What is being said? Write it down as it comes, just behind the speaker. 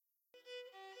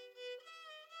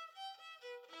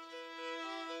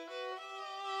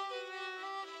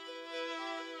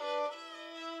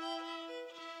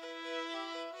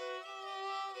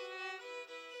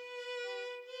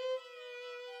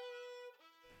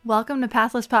Welcome to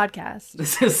Pathless Podcast.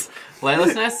 This is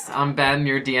Lightlessness. I'm Ben,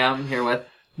 your DM, here with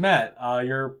Matt,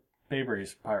 your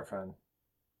Babery's pirate friend.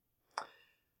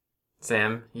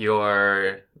 Sam,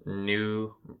 your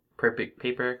new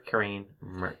paper carrying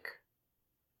merc.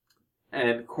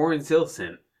 And Corin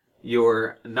Zilson,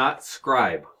 your not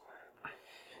scribe.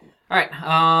 Alright,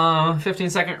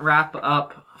 15-second wrap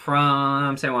up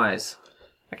from Samwise.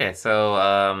 Okay,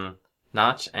 so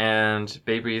Notch and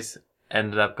Babery's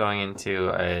ended up going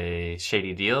into a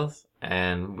shady deals,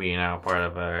 and we are now part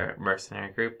of a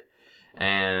mercenary group.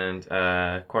 And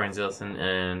Corin Zilson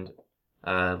and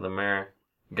Lemaire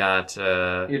got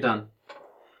You're done.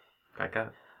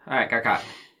 got. Alright, got.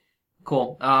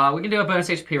 Cool. We can do a bonus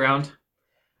HP round.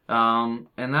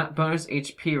 And that bonus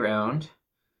HP round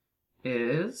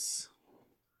is...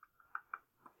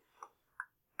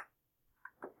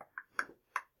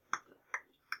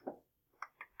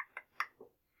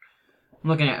 I'm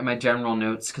looking at my general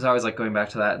notes, because I always like going back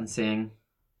to that and seeing...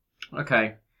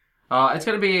 Okay. It's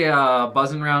going to be a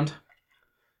buzzin' round.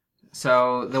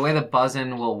 So, the way the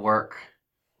buzzin' will work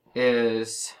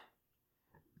is...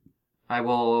 I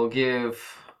will give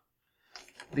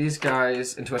these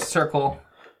guys into a circle,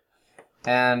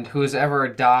 and whoever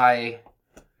die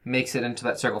makes it into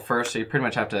that circle first, so you pretty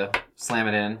much have to slam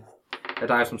it in. A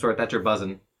die of some sort, that's your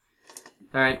buzzin'.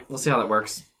 Alright, we'll see how that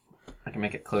works. I can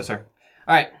make it closer.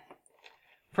 Alright.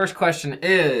 First question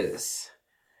is,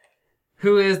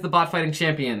 who is the bot fighting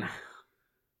champion?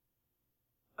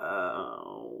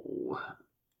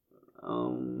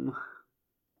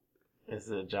 Is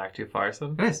it Jack Too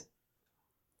Farson? It is.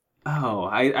 Oh,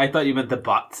 I thought you meant the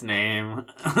bot's name.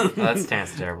 That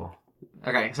stands terrible.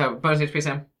 Okay, so bonus HP,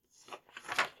 Sam.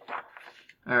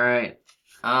 Alright.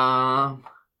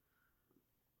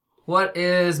 What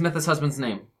is Mythos' husband's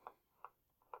name?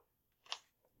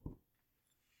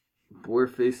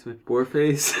 Boarface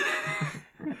McBoarface.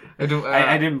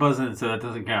 I didn't buzz in, so that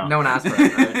doesn't count. No one asked for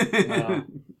it, right? No.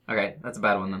 Okay, that's a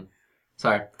bad one then.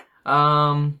 Sorry.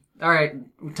 Alright,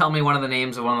 tell me one of the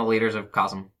names of one of the leaders of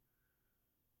Cosm.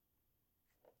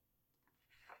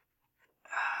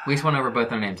 We just went over both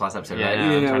their names last episode, right?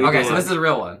 Yeah, we Okay, did. so this is a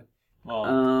real one.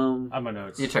 Well, I have my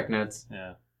notes. You check notes.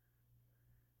 Yeah.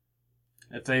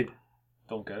 If they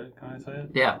don't get it, can I say it?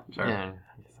 Yeah, sure. Yeah,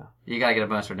 I guess so. You gotta get a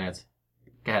bonus for notes.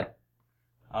 Go ahead.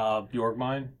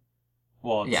 Bjorgmine?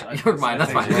 Well, Yeah, Bjorgmine,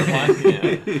 that's fine.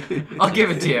 Bjorgmine, I'll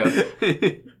give it to you.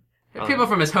 People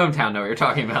from his hometown know what you're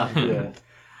talking about. yeah. Yeah.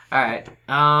 Alright.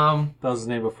 That was his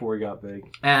name before he got big.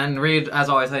 And Reed, as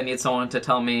always, I need someone to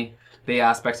tell me the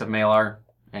aspects of Malar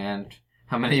and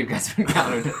how many you guys have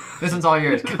encountered. This one's all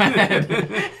yours. Go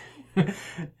ahead.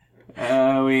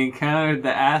 We encountered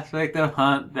the aspect of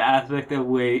hunt, the aspect of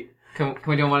wait. Can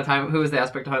we do them one at a time? Who is the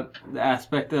aspect of hunt? The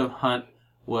aspect of hunt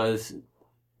was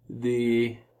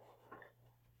the...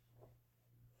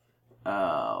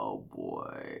 Oh,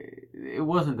 boy. It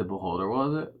wasn't the Beholder,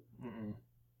 was it?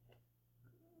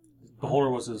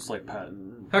 Beholder was his, pet.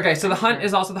 Okay, so the hunt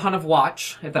is also the hunt of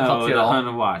watch, if that helps you at the all. hunt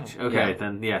of watch. Okay, Yeah.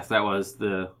 then yes, that was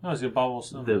the No, it's the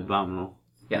abominable the abominable.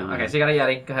 Yeah, okay, so you got a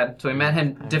Yeti. Go ahead. So we met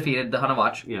him, defeated the hunt of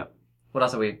watch. Yeah. What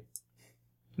else have we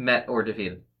met or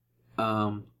defeated?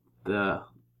 The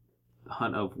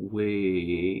hunt of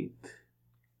wait.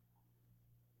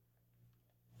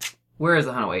 Where is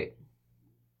the hunt of wait?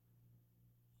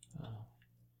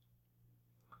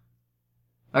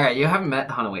 Okay, you haven't met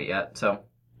the hunt of wait yet, so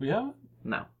We have?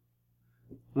 no.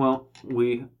 Well,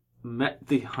 we met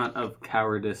the hunt of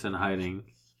cowardice and hiding,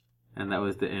 and that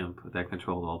was the imp that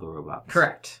controlled all the robots.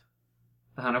 Correct.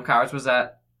 The hunt of cowards was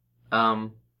at,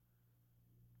 what's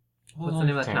the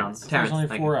name of that town? Terrence. There's only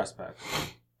thank 4 you. aspects.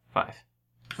 5.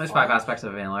 There's 5 aspects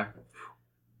of Valar.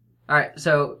 Alright,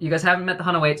 so you guys haven't met the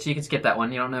hunt of wait, so you can skip that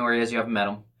one. You don't know where he is, you haven't met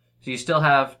him. So you still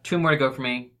have 2 more to go for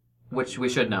me, which we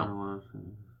should know.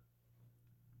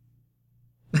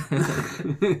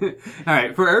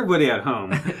 Alright, for everybody at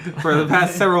home, for the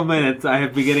past several minutes, I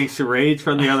have been getting charades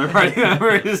from the other party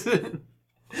members.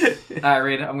 Alright,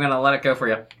 Reed, I'm gonna let it go for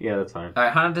you. Yeah, that's fine.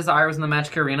 Alright, Hunt of Desire was in the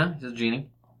Magic Arena. He's a genie.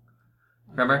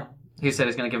 Remember? He said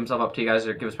he's gonna give himself up to you guys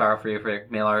or give his power for you for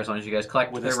Malar as long as you guys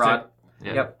collect With their a rod.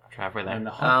 Yeah. Yep. Trap for that. And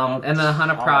the hunt And the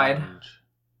Hunt of Pride Challenge.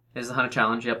 is the Hunt of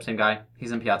Challenge. Yep, same guy.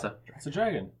 He's in Piazza. It's a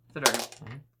dragon. It's a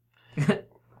dragon.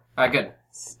 Alright, good.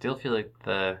 Still feel like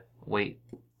the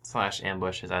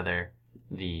wait/ambush is either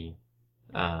the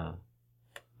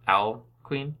Owl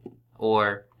Queen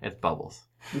or it's Bubbles.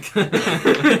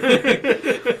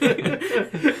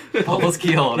 Bubbles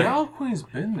Keyholder. The Owl Queen's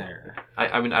been there.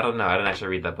 I mean, I don't know. I didn't actually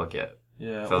read that book yet.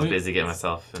 Yeah. So I was busy getting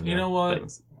myself into You know what?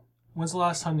 things. When's the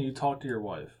last time you talked to your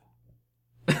wife?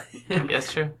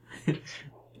 Yes, true.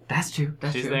 That's true.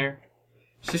 That's She's true. there.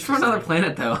 She's from another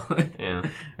planet, though. Yeah.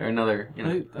 Or another, you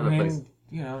know, I other place. mean,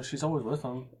 you know, she's always with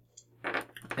them.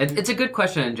 It's a good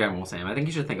question in general, Sam. I think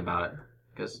you should think about it.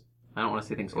 Because I don't want to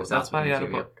see things go Well, south. that's why I got a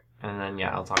between the two of you. book. And then,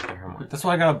 yeah, I'll talk to her more. That's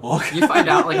why I got a book. You find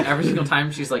out, like, every single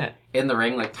time she's, like, in the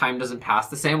ring, like, time doesn't pass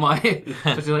the same way.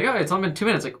 So she's like, oh, it's only been 2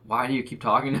 minutes. Like, why do you keep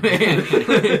talking to me?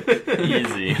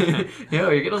 Easy. Yo,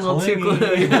 you're getting a little too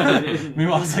close. Yeah.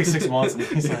 Meanwhile, it's like 6 months, and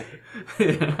he's like,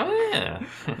 Yeah. Oh, yeah.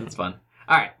 It's fun.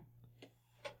 All right.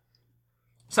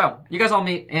 So, you guys all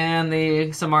meet in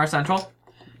the Samara Central.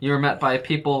 You were met by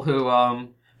people who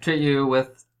treat you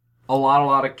with a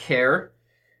lot of care.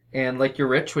 And like you're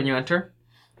rich when you enter.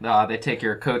 They take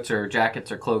your coats or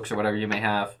jackets or cloaks or whatever you may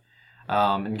have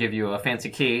and give you a fancy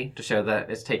key to show that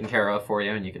it's taken care of for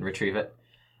you and you can retrieve it.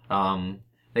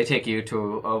 They take you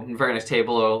to a very nice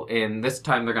table, and this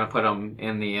time they're going to put them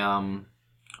in the...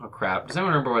 oh, crap. Does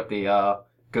anyone remember what the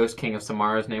Ghost King of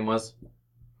Samara's name was?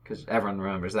 Because everyone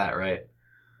remembers that, right?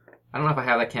 I don't know if I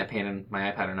have that campaign in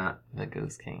my iPad or not. The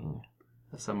Ghost King.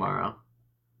 The Samara.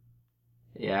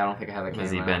 Yeah, I don't think I have that campaign.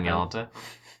 Is he in my Ben iPad. Yalta?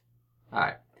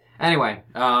 Alright. Anyway,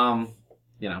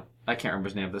 you know, I can't remember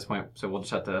his name at this point, so we'll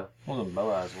just have to... wasn't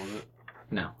Boaz, was it?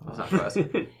 No, that's not for us.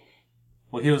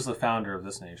 Well, he was the founder of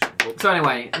this nation. So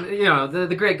anyway, you know,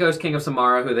 the great Ghost King of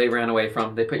Samara, who they ran away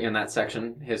from, they put you in that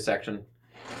section, his section.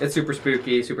 It's super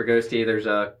spooky, super ghosty. There's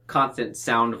a constant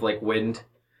sound of, like, wind.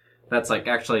 That's, like,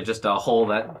 actually just a hole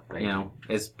that, you know,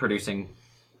 is producing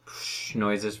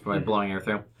noises by blowing air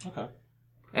through. Okay.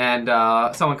 And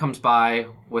someone comes by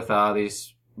with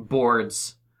these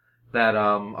boards that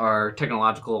are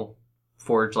technological,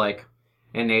 forge-like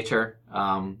in nature,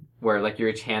 where, like, you're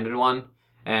each handed one.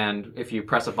 And if you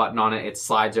press a button on it, it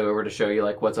slides over to show you,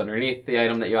 like, what's underneath the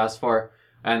item that you asked for.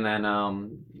 And then,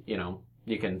 you know,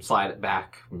 you can slide it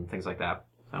back and things like that.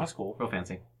 So, That's cool. real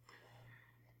fancy.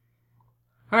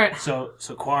 All right. So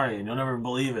Quarian, you'll never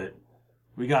believe it.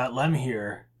 We got Lem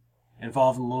here,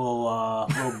 involved in a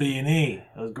little B&E.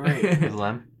 It was great. Is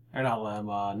Lem? Or not Lem,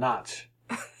 Notch.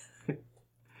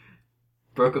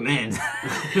 Broke him in.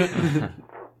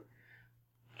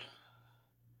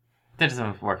 Did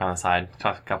some work on the side.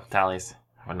 Took a couple tallies.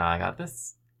 But now I got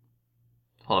this.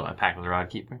 Hold up my pack with the rod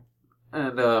keeper.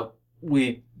 And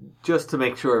we, just to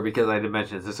make sure, because I did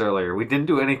mention this earlier, we didn't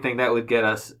do anything that would get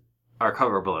us our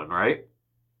cover blown, right?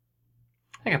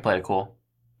 I think I played it cool.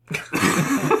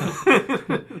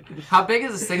 How big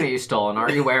is this thing that you stole, and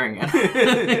are you wearing it?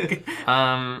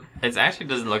 It actually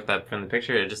doesn't look that from the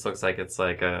picture. It just looks like it's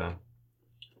like a...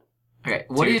 Okay,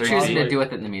 what are you 3 choosing to feet. do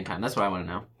with it in the meantime? That's what I want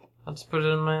to know. I'll just put it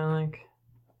in my, like...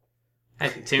 I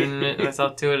tune it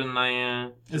myself to it and I,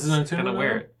 Is it an kind of attunement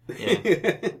wear it.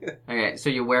 Yeah. Okay,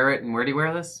 so you wear it, and where do you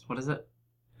wear this? What is it?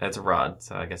 That's a rod,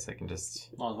 so I guess I can just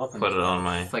Oh, weapon. put it on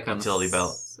my It's like on utility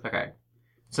belt. Okay.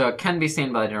 So it can be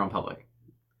seen by the general public.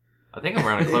 I think I'm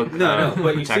wearing a cloak. No,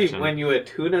 but you see, protection. when you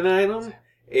attune an item,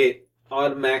 it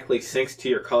automatically syncs to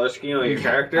your color scheme on your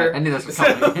character. I knew this was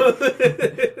coming.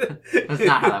 That's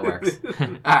not how that works.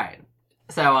 Alright.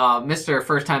 So, Mr.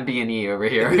 First Time B&E over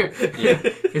here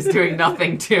is doing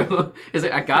nothing to... Is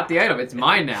like, I got the item. It's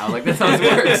mine now. Like, that's how it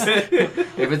works.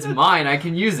 If it's mine, I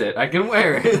can use it. I can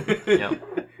wear it.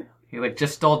 Yep. He, like,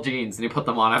 just stole jeans, and he put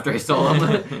them on after he stole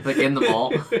them. Like, in the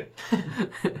mall.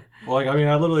 Well, like, I mean,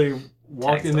 I literally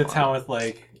walked Text into a lot. town with,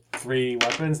 like, 3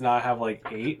 weapons. Now I have, like,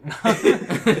 8.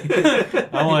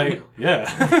 I'm like,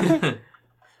 yeah.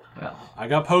 Well, I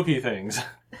got pokey things.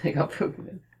 I got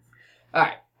Pokemon.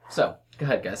 Alright, so, go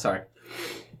ahead, guys. Sorry.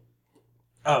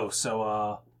 Oh,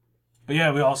 so, but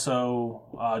yeah, we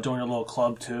also joined a little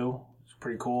club, too. It's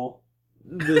pretty cool.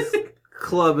 This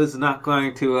club is not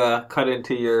going to cut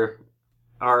into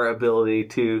our ability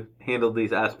to handle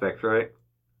these aspects, right?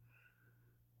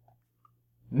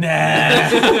 Nah.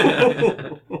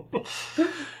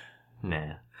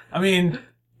 Nah. I mean,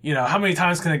 you know, how many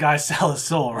times can a guy sell his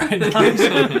soul, right?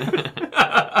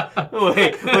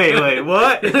 Wait,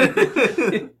 what?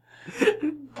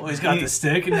 Well, he's got the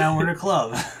stick, and now we're in a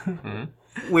club.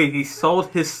 Wait, he sold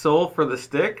his soul for the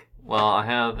stick? Well, I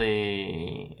have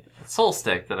the soul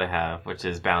stick that I have, which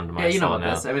is bound to my Yeah, you know soul about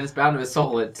now. this. I mean, it's bound to his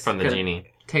soul. It's From the gonna genie.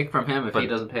 Take from him if But- he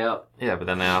doesn't pay up. Yeah, but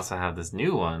then I also have this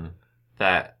new one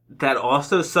that... That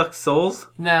also sucks souls?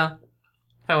 No.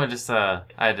 That one just, I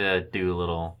had to do a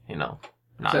little, you know,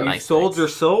 not So you You nice sold things. your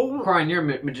soul? Corin, you're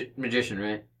a magician,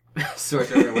 right?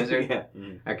 Sorcerer, wizard. Yeah.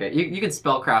 Okay, you can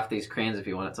spellcraft these cranes if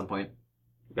you want at some point.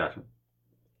 Gotcha.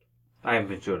 I haven't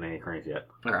been showing any cranes yet.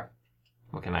 Okay.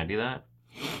 Well, can I do that?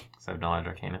 Because I have Knowledge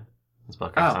Arcana.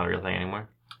 Spellcraft's Oh. not a real thing anymore.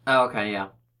 Oh, okay, yeah.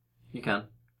 You can.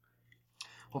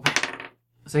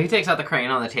 So he takes out the crane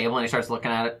on the table and he starts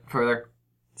looking at it further.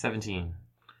 17.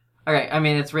 Okay, I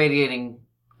mean, it's radiating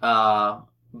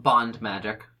bond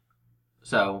magic.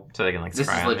 So, So they can, like, This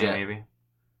scry is on me, legit. maybe?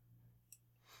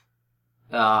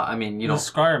 I mean, you The don't...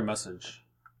 Scryer message.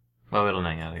 Well, it'll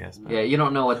hang out, I guess. But... Yeah, you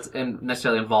don't know what's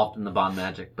necessarily involved in the bond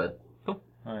magic, but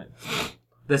Alright.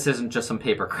 this isn't just some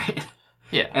paper crate.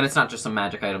 Yeah. And it's not just some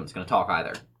magic item that's going to talk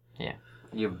either. Yeah.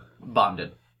 You've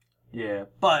bonded. Yeah,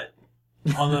 but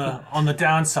on the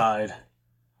downside,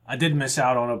 I did miss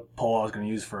out on a pole I was going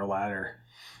to use for a ladder.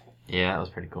 Yeah, that was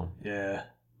pretty cool. Yeah.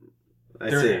 I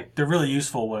see. They're really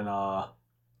useful when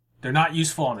they're not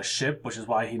useful on a ship, which is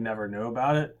why he'd never know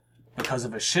about it. Because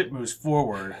if a ship moves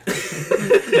forward and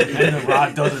the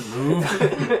rod doesn't move,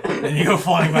 then you go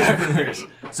flying backwards.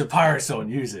 So pirates don't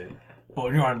use it. But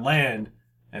when you're on land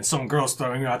and some girl's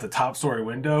throwing you out the top story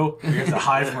window, you have to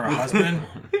hide from her husband,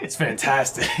 it's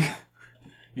fantastic.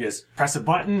 You just press a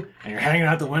button and you're hanging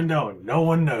out the window and no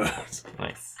one knows.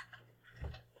 Nice.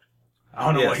 I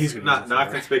don't know what he's going to use. not it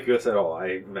for. conspicuous at all,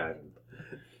 I imagine.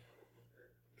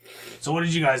 So what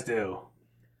did you guys do?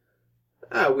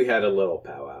 We had a little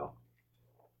powwow.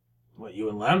 What, you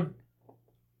and Lem?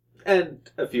 And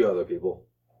a few other people.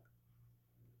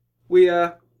 We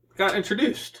got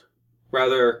introduced,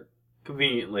 rather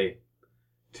conveniently,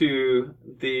 to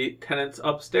the tenants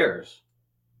upstairs.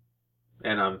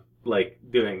 And I'm, like,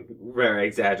 doing very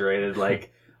exaggerated,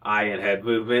 like, eye and head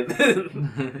movement.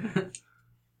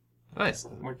 Nice.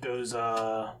 Weren't those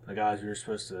the guys we were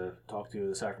supposed to talk to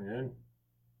this afternoon?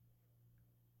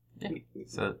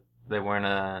 So they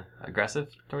weren't aggressive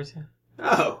towards you?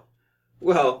 Oh,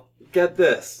 well, get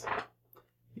this.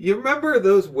 You remember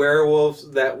those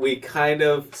werewolves that we kind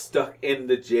of stuck in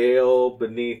the jail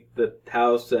beneath the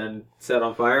house and set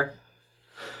on fire?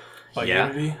 By yeah,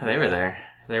 Unity? they were there.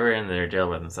 They were in their jail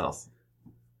by themselves.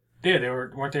 Yeah, they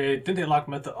were. Weren't they? Didn't they lock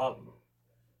Mytha up?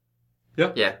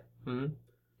 Yeah. Mm-hmm.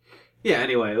 Yeah,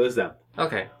 anyway, it was them.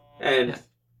 Okay. And Yeah.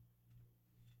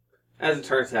 as it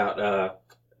turns out,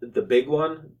 the big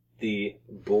one, the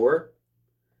boar,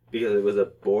 because it was a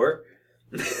boar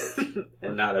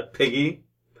and not a piggy.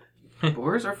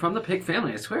 Boars are from the pig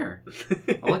family, I swear.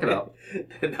 I'll look it up.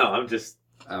 No, I'm just...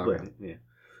 Oh, okay.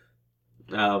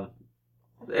 Yeah.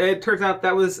 It turns out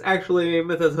that was actually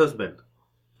Mytha's husband.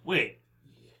 Wait,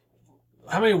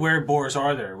 how many wereboars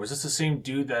are there? Was this the same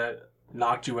dude that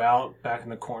knocked you out back in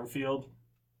the cornfield?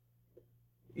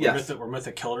 Yes. Where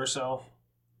Mytha killed herself?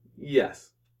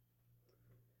 Yes.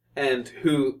 And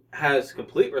who has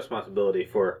complete responsibility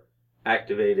for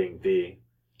activating the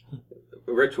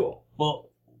ritual. Well,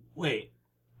 wait.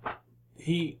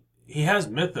 He has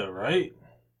Mytha, right?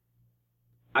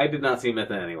 I did not see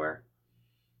Mytha anywhere.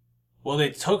 Well,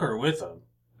 they took her with them.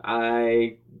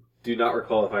 I do not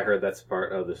recall if I heard that's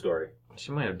part of the story.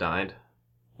 She might have died.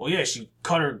 Well, yeah, she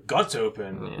cut her guts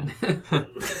open, Yeah.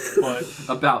 but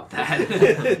About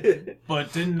that.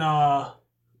 but didn't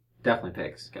Definitely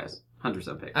pigs, guys.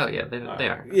 100% pigs. Oh, yeah, they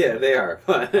are. Yeah, they are.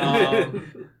 But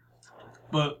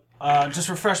but just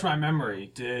refresh my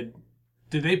memory. Did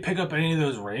they pick up any of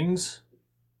those rings?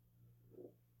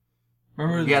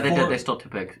 Remember? Yeah, the they four- did. They stole 2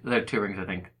 pigs. They had 2 rings, I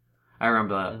think. I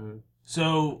remember that. Mm-hmm.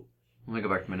 So Let me go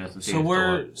back to my notes and see. so if it's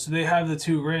still up. so they have the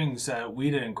 2 rings that we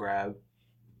didn't grab,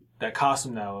 that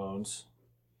Costume now owns.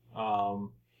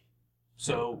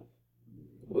 So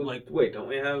like wait, don't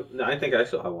we have? No, I think I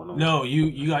still have one. no,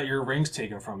 you got your rings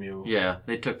taken from you. Yeah,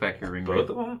 they took back your ring. Both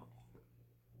of them.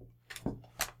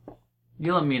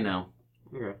 You let me know.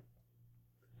 Okay.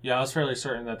 Yeah, I was fairly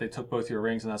certain that they took both your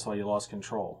rings, and that's why you lost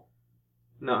control.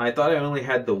 No, I thought I only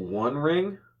had the one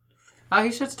ring. Oh,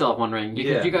 he should still have 1 ring.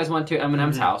 Yeah. You guys went to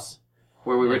Eminem's house,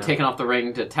 where we were Yeah. taking off the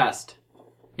ring to test.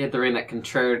 He had the ring that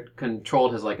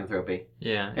controlled his lycanthropy.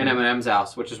 Yeah. In Eminem's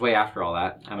house, which is way after all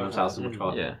that. Eminem's house in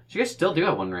control. Yeah. So you guys still do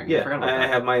have 1 ring. I Yeah, forgot about I that.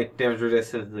 have my damage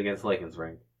resistance against Lycan's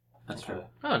ring. That's true.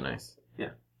 Oh, nice.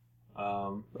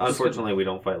 Unfortunately, we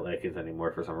don't fight Lycans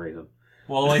anymore for some reason.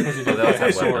 Well, like as you do Oh, those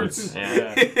have swords. weapons.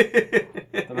 Yeah.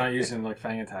 They're not using like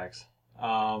fang attacks.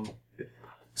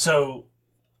 So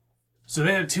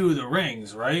they have 2 of the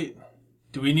rings, right?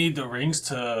 Do we need the rings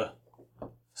to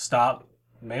stop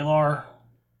Malar?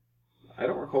 I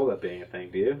don't recall that being a thing,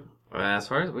 do you? Well, as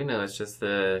far as we know, it's just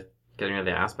the getting rid of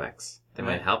the aspects. They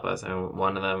might Right. help us, and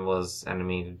one of them was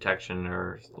enemy detection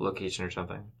or location or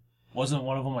something. Wasn't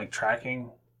one of them like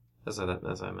tracking? That's what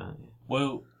I meant.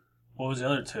 What was the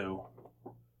other 2?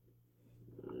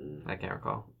 I can't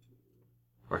recall.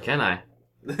 Or can I?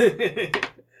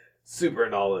 Super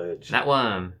knowledge. That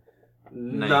one.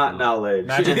 Not knowledge.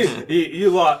 Magic. you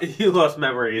lost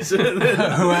memories. Who am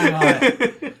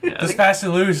I? Yeah, Just fast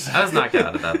and loose. I was knocked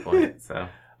out at that point, so.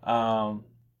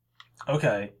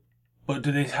 Okay, But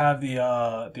do they have the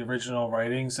original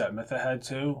writings that Mytha had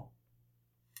too?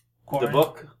 The Corey?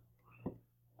 book?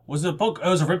 Was the book? It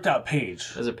was a ripped out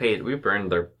page. There's a page. We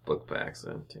burned their book by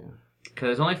accident too. Because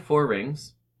there's only 4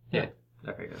 rings. Yeah.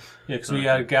 Okay, good. Yeah, because we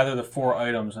had to gather the 4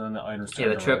 items and then the items. Yeah,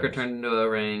 the turned choker into turned into a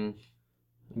ring.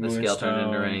 The scale turned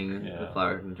into a ring. Yeah. The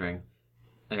flower turned into a ring.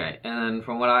 Okay, and then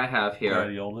from what I have here,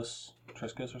 Gladiolus,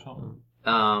 Triscus, or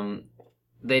something.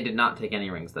 they did not take any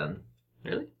rings then.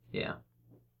 Really? Yeah.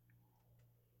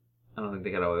 I don't think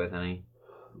they got away with any.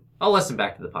 I'll listen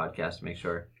back to the podcast to make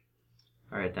sure.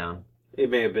 I'll write it down. It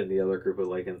may have been the other group of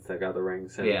Lycans that got the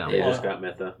rings, and Yeah. they Yeah. just got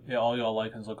Mytha. Yeah, all y'all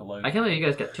Lycans look alike. I can't believe you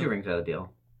guys got 2 rings out of the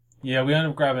deal. Yeah, we ended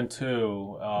up grabbing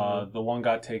 2. The one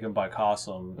got taken by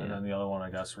Cossum, and then the other one I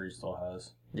guess Reed still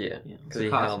has. Yeah. Yeah. Because he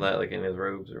held that like in his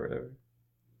robes or whatever.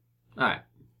 Alright.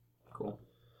 Cool.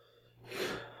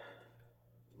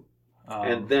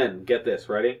 And then, get this,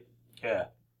 ready? yeah,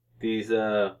 These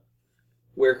were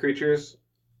creatures,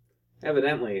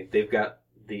 evidently, they've got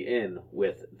the inn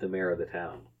with the mayor of the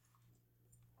town.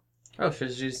 Oh,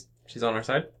 she's on our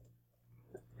side?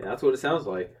 Yeah, that's what it sounds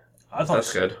like. I thought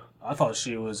That's good. I thought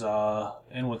she was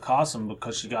in with Cossum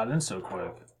because she got in so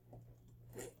quick.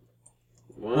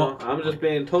 Well, I'm just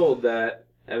being told that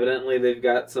evidently they've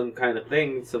got some kind of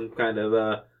thing, some kind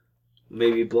of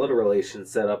maybe blood relation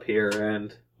set up here,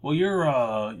 and Well,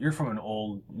 you're from an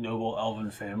old noble elven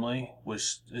family.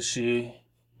 Was she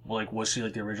like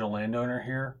the original landowner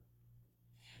here?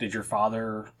 Did your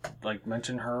father like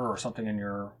mention her or something in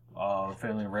your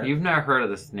family writ? You've never heard of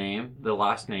this name. The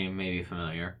last name may be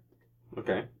familiar.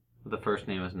 okay. The first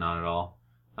name is not at all.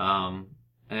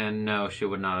 And no, she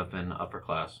would not have been upper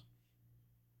class.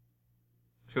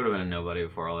 She would have been a nobody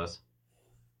before all this.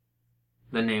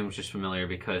 The name's just familiar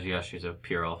because, yes, she's a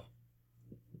pure elf.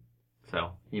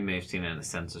 So, you may have seen it in the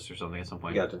census or something at some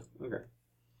point. Gotcha. Okay.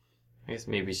 I guess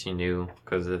maybe she knew,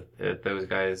 because if those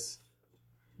guys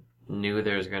knew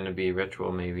there was going to be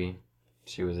ritual, maybe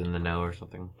she was in the know or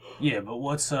something. Yeah, but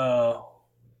what's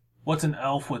an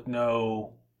elf with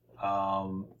no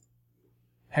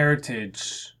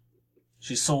heritage?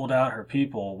 She sold out her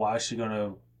people. Why is she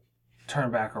gonna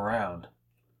turn back around?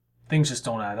 Things just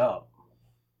don't add up.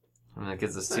 And that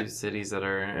gives us 2 cities that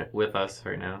are with us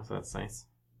right now, so that's nice.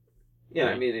 Yeah,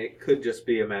 I mean, it could just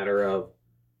be a matter of,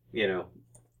 the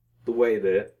way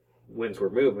the winds were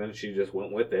moving. She just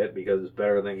went with it because it's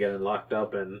better than getting locked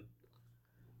up and.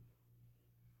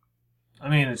 I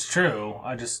mean, it's true.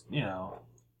 I just, Good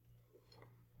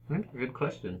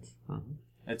questions.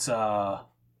 it's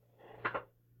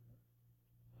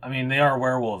I mean, they are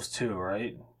werewolves too,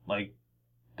 right? Like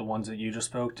the ones that you just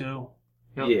spoke to.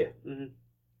 Yep. Yeah. Mm-hmm.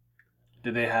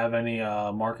 Did they have any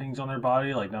markings on their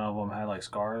body? Like none of them had like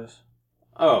scars.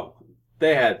 Oh,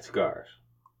 they had scars.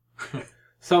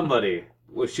 Somebody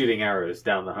was shooting arrows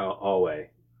down the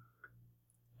hallway.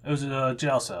 It was a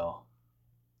jail cell.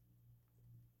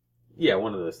 Yeah,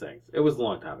 one of those things. It was a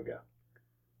long time ago.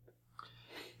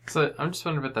 So I'm just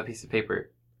wondering about that piece of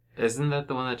paper. Isn't that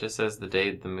the one that just says the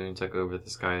day the moon took over the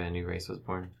sky a new race was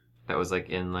born? That was like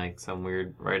in like some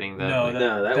weird writing that. No, like,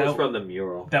 No, that that- was from the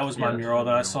mural. That was my Yeah, that's mural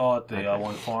that I mural. saw at the Okay.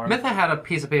 one farm. Mytha had a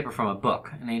piece of paper from a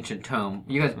book, an ancient tome.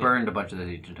 You guys burned a bunch of those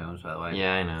ancient tomes, by the way.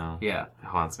 yeah, I know. Yeah. It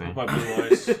haunts me. My blue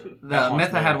eyes. The haunts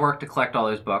Mytha me. had worked to collect all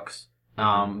those books,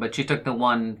 but she took the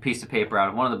one piece of paper out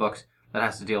of one of the books that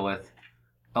has to deal with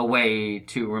a way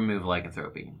to remove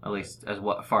lycanthropy, at least as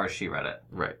far as she read it.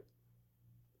 Right.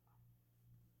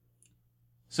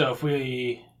 So if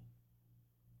we,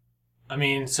 I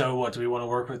mean, so what, do we want to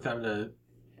work with them to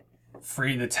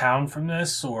free the town from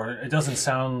this? Or it doesn't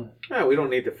sound, No, we don't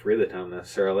need to free the town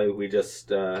necessarily. We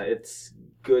just, it's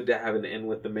good to have an inn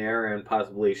with the mayor, and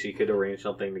possibly she could arrange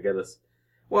something to get us.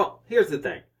 Well, here's the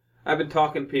thing. I've been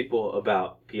talking to people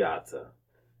about Piazza.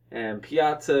 And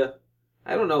Piazza,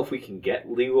 I don't know if we can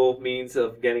get legal means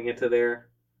of getting into there,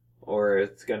 or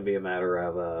it's going to be a matter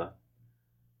of,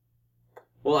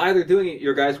 well, either doing it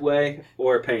your guys' way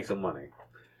or paying some money.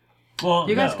 well,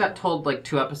 You guys no. got told like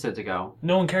 2 episodes ago.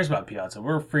 No one cares about Piazza.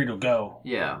 We're free to go.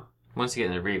 Yeah. Once you get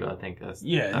into Riva, I think that's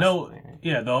Yeah, that's no, the thing, right?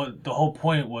 yeah, the whole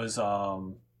point was,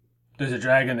 there's a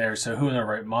dragon there, so who in their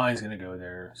right mind is going to go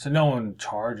there? So no one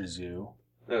charges you.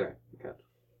 Okay.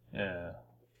 Yeah.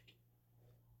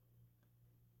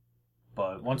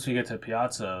 But once we get to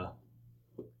Piazza,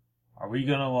 are we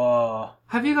gonna,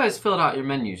 Have you guys filled out your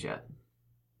menus yet?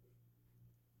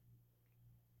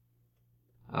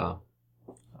 Oh.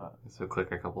 So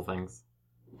click a couple things.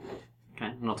 Okay,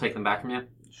 and I'll take them back from you.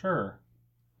 sure.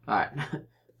 Alright.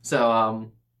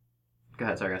 So, go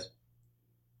ahead, sorry guys.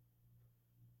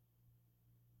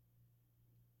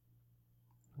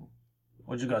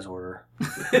 What'd you guys order?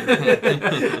 I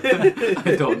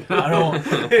don't know. I don't want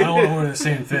to order the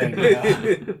same thing. You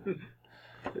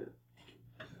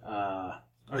know?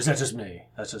 Or is that just me?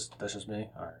 That's just me.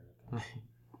 All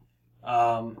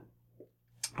right.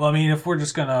 Well, I mean, if we're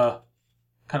just gonna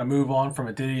kind of move on from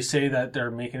it, did he say that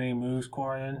they're making any moves,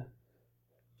 Corian?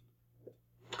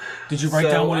 Did you write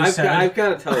down what he said? I've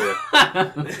got to tell you.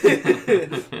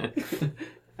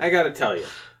 I got to tell you.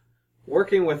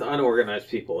 Working with unorganized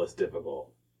people is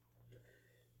difficult.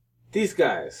 These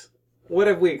guys, what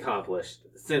have we accomplished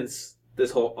since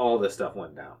all this stuff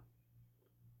went down?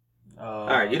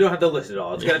 Alright, you don't have to list it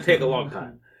all. It's going to take a long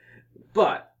time.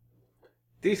 But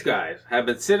these guys have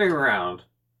been sitting around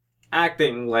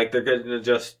acting like they're going to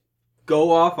just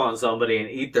go off on somebody and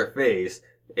eat their face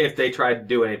if they try to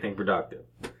do anything productive.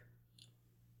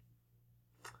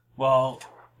 Well,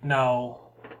 no.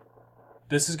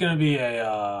 This is going to be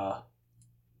a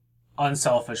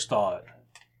unselfish thought.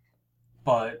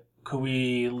 But could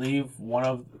we leave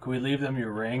them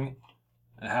your ring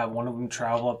and have one of them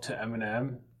travel up to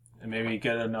Eminem and maybe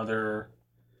get another?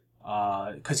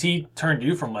 Because he turned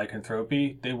you from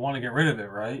lycanthropy. They want to get rid of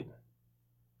it, right?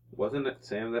 Wasn't it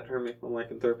Sam that turned me from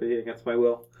lycanthropy against my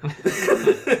will?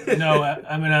 No,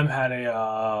 Eminem had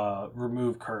a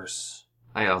remove curse.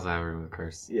 I also have a remove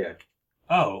curse. Yeah.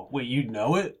 Oh, wait, you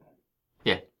know it?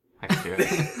 I can do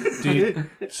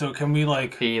it. So can we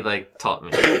He taught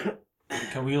me.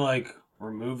 can we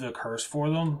remove the curse for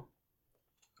them?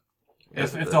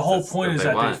 If That's- the whole that's point what is they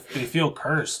that want. they feel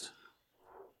cursed.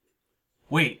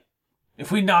 Wait,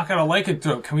 if we knock out a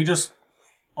lycanthrope, can we just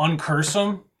uncurse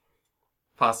them?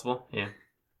 Possible, yeah.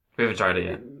 We haven't tried it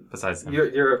yet. Besides him.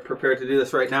 You're prepared to do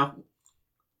this right now?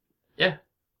 Yeah.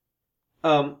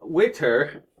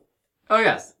 Waiter, Oh,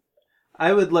 yes.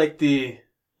 I would like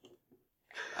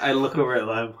I look over at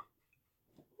Lem.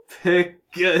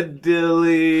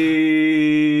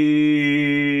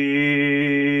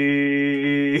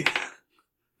 Piccadilly.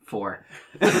 4.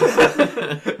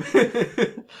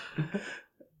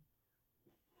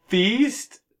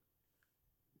 Feast?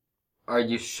 Are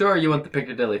you sure you want the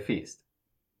Piccadilly Feast?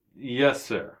 Yes,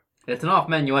 sir. It's an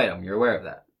off-menu item. You're aware of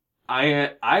that.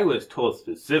 I was told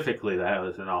specifically that it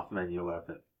was an off-menu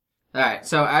weapon. All right.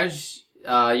 So as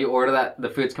you order that, the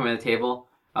food's coming to the table.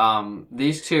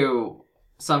 These two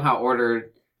somehow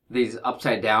ordered these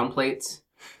upside-down plates.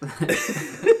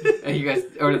 And you guys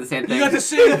ordered the same thing. You got the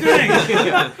same thing.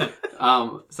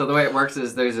 So the way it works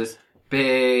is there's this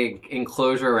big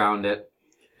enclosure around it,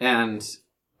 and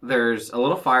there's a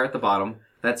little fire at the bottom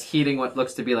that's heating what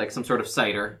looks to be like some sort of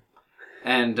cider.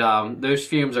 And those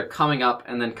fumes are coming up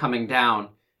and then coming down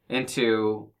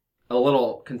into a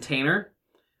little container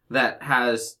that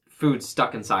has food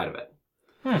stuck inside of it.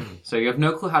 So you have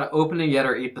no clue how to open it yet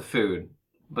or eat the food,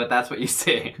 but that's what you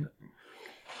see.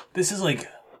 This is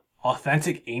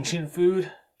authentic ancient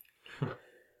food.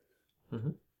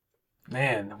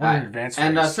 Man, what an advanced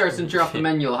And race. sir, since you're off the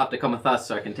menu, you'll have to come with us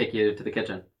so I can take you to the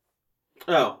kitchen.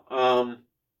 Oh,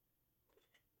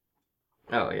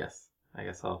 Oh, yes. I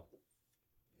guess I'll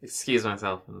excuse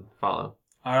myself and follow.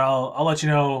 All right, I'll let you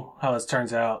know how this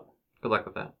turns out. Good luck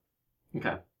with that.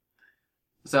 Okay.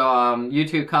 So you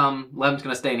two come. Lem's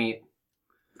gonna stay and eat.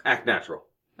 act natural.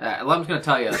 Lem's gonna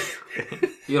tell you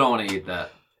you don't want to eat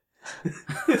that.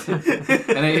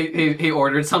 And he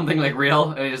ordered something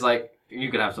real, and he's like, "You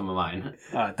could have some of mine."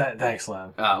 Thanks,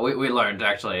 Lem. We learned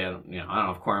actually, and I don't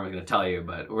know if Corin was gonna tell you,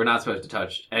 but we're not supposed to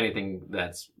touch anything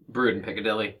that's brewed in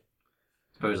Piccadilly.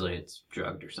 Supposedly it's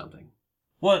drugged or something.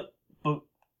 What? But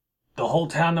the whole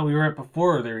town that we were at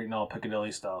before, they're eating all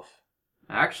Piccadilly stuff.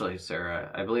 Actually,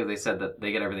 sir, I believe they said that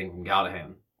they get everything from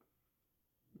Galdahan.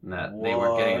 And that they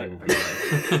weren't getting anything from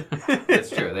Piccadilly.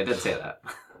 It's true, they did say that.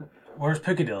 Where's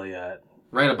Piccadilly at?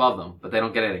 Right above them, but they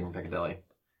don't get anything from Piccadilly.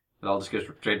 It all just goes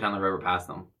straight down the river past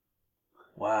them.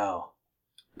 Wow.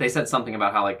 They said something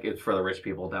about how it's for the rich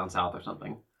people down south or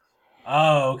something.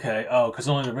 Oh, okay. Oh, because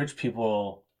only the rich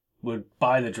people would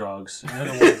buy the drugs. And they're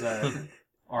the ones that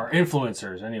are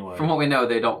influencers, anyway. From what we know,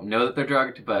 they don't know that they're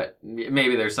drugged, but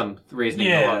maybe there's some reasoning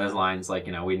Yeah. along those lines,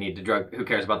 we need to drug. Who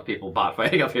cares about the people bot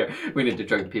fighting up here? We need to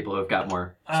drug the people who've got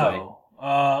more sway.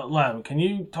 Oh. Lem, can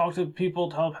you talk to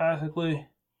people telepathically?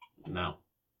 No.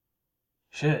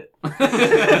 Shit. All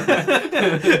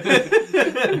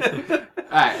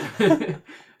right.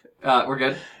 We're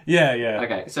good. Yeah.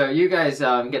 Okay, so you guys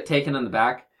get taken in the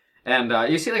back, and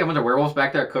you see a bunch of werewolves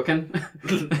back there cooking.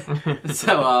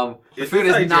 So the Is food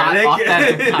this is not hygienic?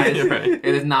 authentic, guys. You're right. It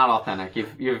is not authentic.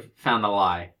 You've found the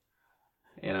lie.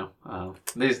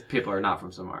 These people are not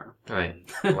from Samara. Right.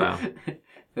 Wow.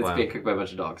 It's Wow. being cooked by a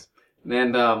bunch of dogs.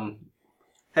 And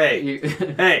Hey,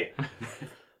 hey,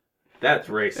 that's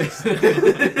racist.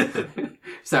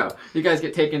 So you guys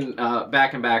get taken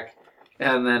back and back,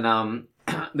 and then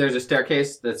there's a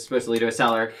staircase that's supposed to lead to a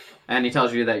cellar, and he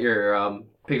tells you that your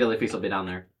Piccadilly Feast will be down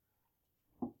there.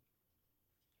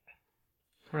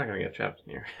 We're not gonna get trapped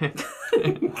in here.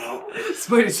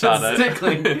 Spidey's Saw just that.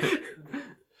 tickling.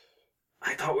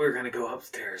 I thought we were gonna go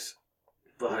upstairs,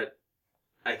 but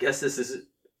I guess this is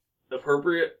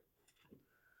appropriate.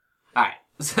 Alright,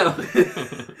 so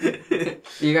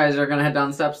you guys are gonna head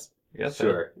down the steps? Yes,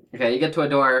 Sure. Okay, you get to a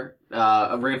door,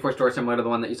 a reinforced door similar to the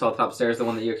one that you saw at the top stairs, the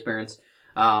one that you experienced.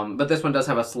 But this one does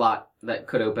have a slot that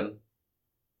could open.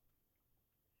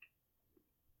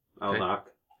 I'll Okay. knock.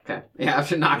 Okay. Yeah,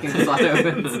 after knocking, the slot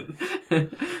opens.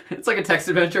 It's like a text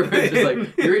adventure where it's just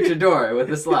like, you reach a door with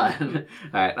the slot.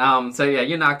 Alright, so yeah,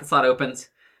 you knock, the slot opens.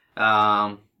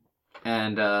 And,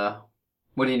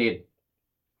 what do you need?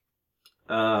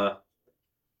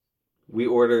 We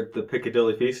ordered the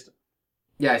Piccadilly Feast.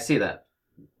 Yeah, I see that.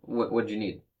 What'd you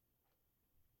need?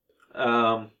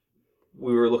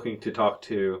 We were looking to talk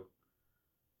to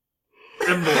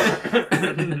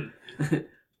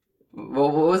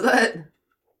What was that?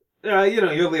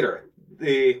 your leader,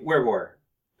 the werewolf.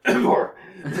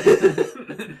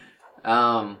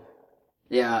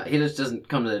 Yeah, he just doesn't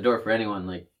come to the door for anyone,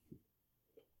 like,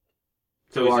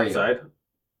 So Who he's are you? inside.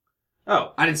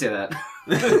 Oh. I didn't say that.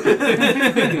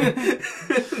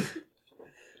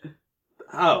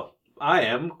 Oh, I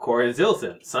am Corin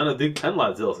Zilson, son of Duke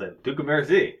Tenlod Zilson, Duke of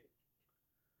Mersey.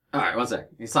 Alright, one sec.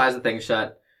 He slides the thing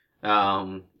shut.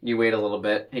 You wait a little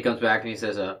bit. He comes back and he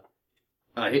says,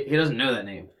 he doesn't know that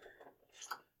name.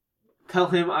 Tell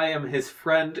him I am his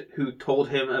friend who told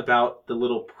him about the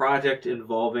little project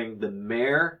involving the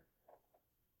mayor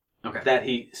Okay. that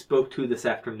he spoke to this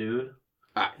afternoon.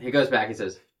 Alright, he goes back, he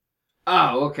says,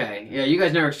 oh, okay. Yeah, you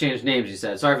guys never exchanged names, he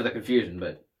said. Sorry for the confusion,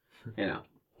 but,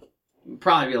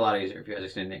 probably be a lot easier if you guys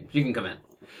exchange names. You can come in.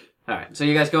 Alright, so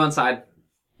you guys go inside.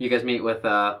 You guys meet with,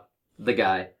 the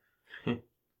guy.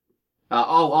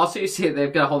 Also you see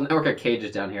they've got a whole network of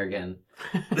cages down here again.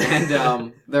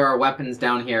 And, there are weapons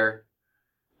down here.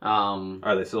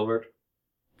 Are they silvered?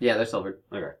 Yeah, they're silvered.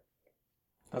 Okay.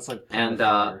 That's like. And,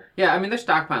 yeah, I mean, they're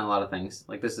stockpiling a lot of things.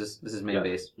 Like, this is main Yeah.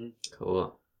 base.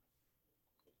 Cool.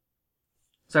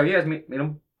 So you guys meet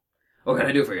them. What can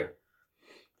I do for you?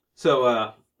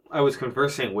 So, I was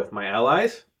conversing with my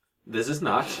allies. This is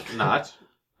Notch. Notch.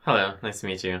 Hello, nice to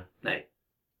meet you. Hey.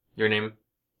 Your name,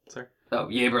 sir? Oh,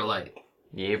 Yaber Light.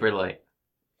 Yaber Light.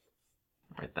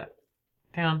 Write that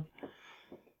down.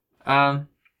 I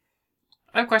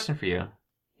have a question for you.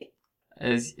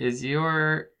 Is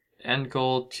your end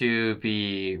goal to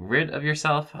be rid of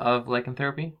yourself of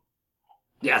lycanthropy?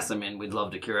 Yes, I mean, we'd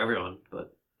love to cure everyone,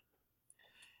 but...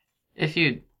 If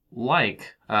you'd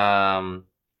like, I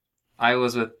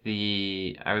was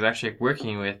actually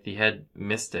working with the head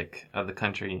mystic of the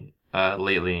country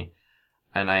lately,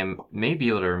 and I may be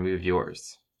able to remove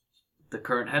yours. The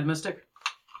current head mystic?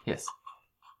 Yes.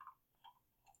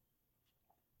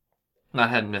 Not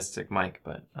head mystic Mike,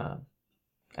 but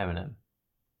Eminem.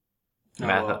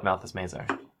 Malthus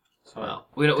Mazar. Well,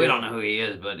 we don't know who he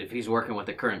is, but if he's working with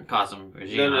the current Cosm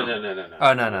regime... No.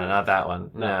 Oh, no, not that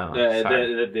one. No.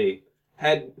 sorry.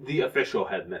 The official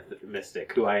head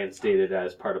mystic, who I instated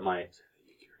as part of my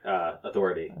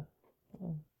authority.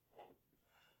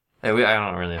 Hey, I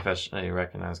don't really officially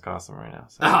recognize Gotham right now.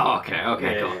 So. Oh,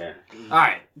 okay, cool. Yeah.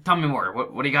 Alright, tell me more.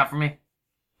 What do you got for me?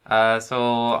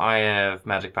 So I have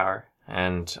magic power,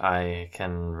 and I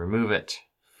can remove it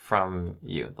from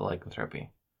you, the lycanthropy.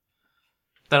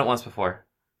 Done it once before,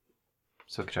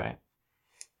 so we could try it.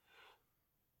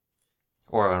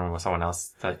 Or I don't know, with someone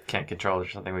else that can't control it or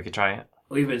something, we could try it.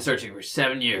 We've been searching for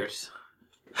 7 years.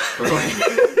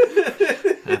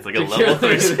 It's like a level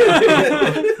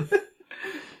 3.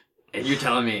 And you're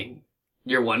telling me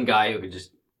you're one guy who could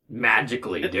just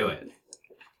magically do it.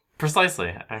 Precisely,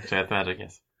 actually, that's magic,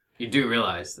 yes. You do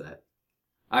realize that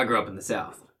I grew up in the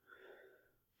South.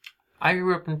 I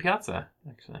grew up in Piazza,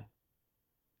 actually.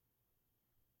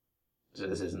 So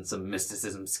this isn't some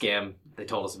mysticism scam they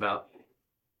told us about.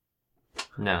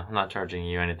 No, I'm not charging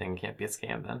you anything. Can't be a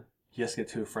scam then. You just get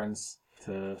 2 friends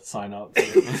to sign up. To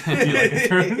be like a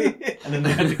turn, and then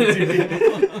they have to get 2 people.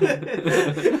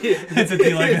 It's a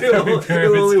de-lycanthropic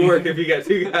pyramid It'll only scheme. work if you got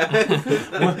 2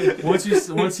 guys.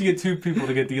 Once you get 2 people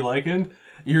to get de-likened,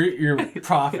 you're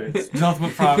profits. Nothing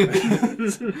but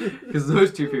profits. Because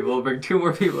those 2 people will bring 2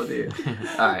 more people to you.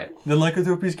 Alright. The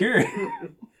lycanthropy's cured.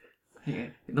 Yeah.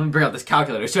 Let me bring out this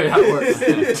calculator to show you how it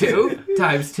works. 2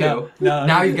 times 2. No.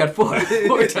 Now you've got 4.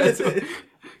 4 times 4.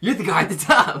 You're the guy at the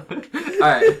top. All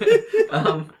right.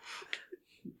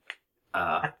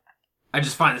 I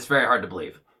just find this very hard to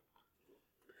believe.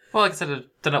 Well, like I said, I've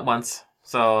done it once,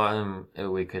 so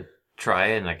we could try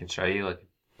it, and I can show you. Like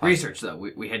Research, though.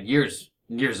 We had years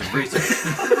of research.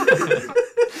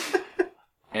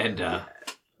 And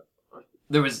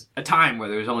there was a time where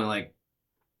there was only like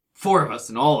 4 of us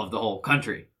in all of the whole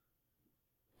country.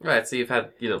 Right, so you've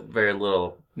had very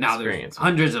little Now experience. there's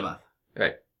hundreds of us.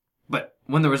 Right. But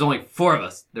when there was only 4 of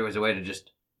us, there was a way to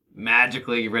just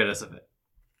magically rid us of it.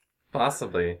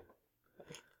 Possibly.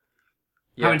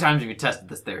 How many times have you tested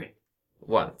this theory?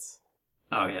 Once.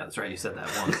 Oh yeah, that's right. You said that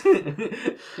once.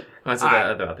 Once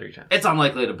about 3 times. It's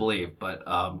unlikely to believe, but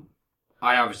I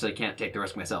obviously can't take the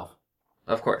risk myself.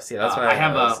 Of course, yeah. That's why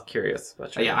I was curious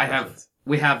about your questions.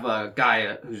 We have a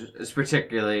guy who's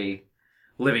particularly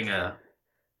living a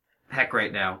heck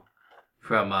right now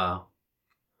from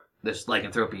this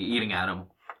lycanthropy eating at him.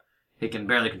 He can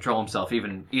barely control himself,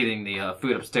 even eating the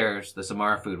food upstairs, the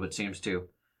Samara food, which seems to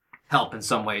help in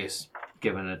some ways,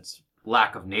 given its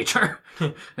lack of nature,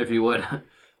 if you would.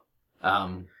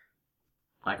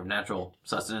 Lack of natural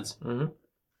sustenance. Mm-hmm.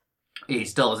 He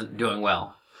still isn't doing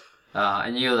well.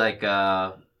 And you,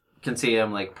 can see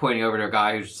him, pointing over to a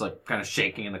guy who's just, kind of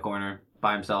shaking in the corner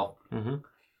by himself. Mm-hmm.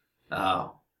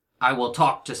 I will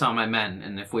talk to some of my men,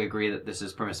 and if we agree that this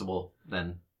is permissible,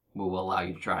 then we will allow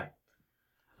you to try.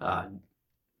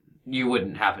 You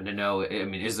wouldn't happen to know,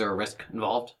 is there a risk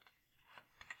involved?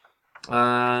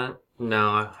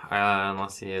 No,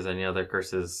 unless he has any other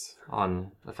curses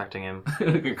on affecting him.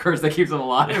 A curse that keeps him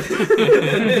alive?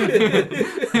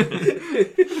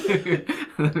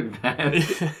 That'd be bad.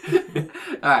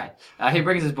 Alright, he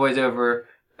brings his boys over,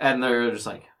 and they're just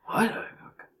like, what?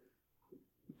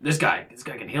 This guy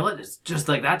can heal it? It's just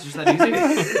like that? Just that easy?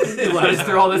 You led us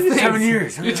through all this thing. 7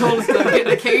 years. You told us to get in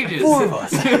the cages. 4 of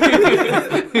us.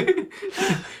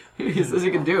 He says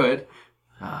he can do it.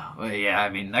 Well, yeah,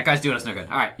 that guy's doing us no good.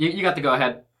 Alright, you got to go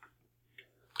ahead.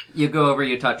 You go over,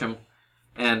 you touch him,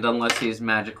 and unless he's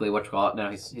magically, no,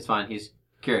 he's fine, he's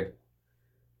cured.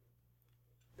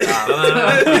 How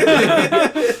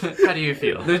do you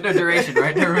feel? There's no duration,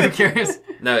 right? Everybody curious?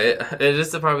 No, it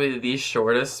is probably the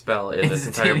shortest spell in this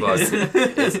entire book.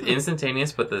 It's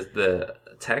instantaneous, but the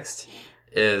text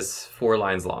is 4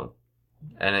 lines long.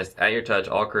 And it's at your touch,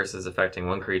 all curses affecting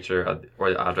one creature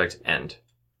or the object end.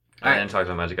 I didn't talk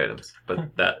about magic items,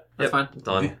 but that's fine.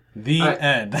 Done. The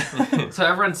end. So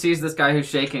everyone sees this guy who's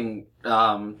shaking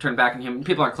turn back on him.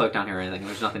 People aren't cloaked down here or anything.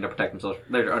 There's nothing to protect themselves.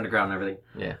 They're underground and everything.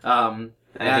 Yeah.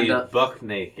 And he's buck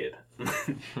naked.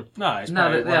 No,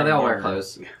 they all wear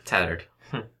clothes. Tattered.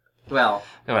 Well,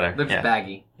 Whatever. they're just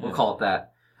baggy. We'll call it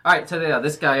that. Alright, so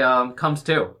this guy comes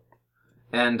to.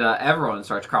 And everyone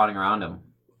starts crowding around him.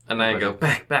 And I go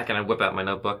back, and I whip out my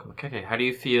notebook. I'm like, okay, how do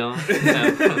you feel?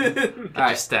 Get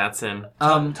your stats in.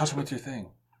 Touch him with your thing.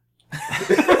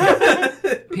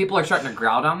 People are starting to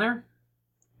growl down there.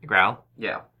 Growl?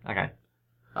 Yeah. Okay.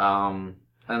 And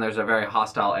there's a very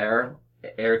hostile air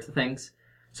to things.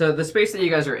 So the space that you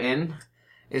guys are in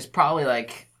is probably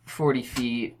 40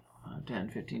 feet, 10,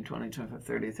 15, 20, 25,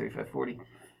 30, 35, 40.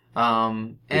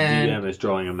 The DM is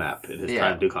drawing a map. It is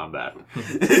time to combat.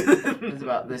 It's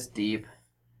about this deep.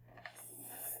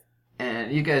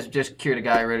 And you guys just cured a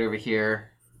guy right over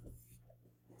here.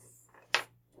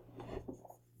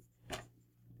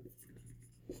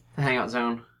 The hangout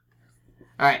zone.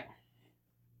 Alright.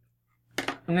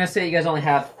 I'm going to say you guys only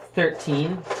have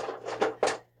 13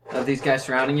 of these guys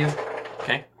surrounding you.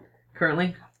 Okay.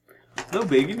 Currently. No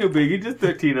biggie, just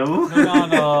 13 of them. They're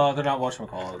not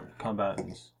whatchamacallit,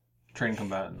 combatants. Trained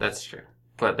combatants. That's true.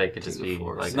 But they could just be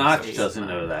Notch doesn't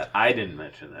know that. I didn't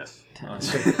mention this.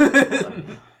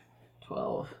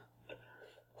 12.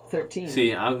 13.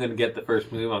 See, I'm going to get the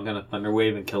first move. I'm going to Thunder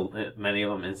Wave and kill many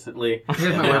of them instantly. Here's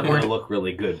And my then I'm going whiteboard. to look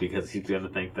really good because he's going to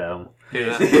think that I'm... do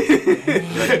that.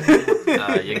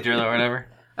 Yggdrasil or whatever.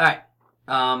 Alright.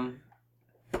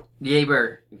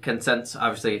 Yaber consents,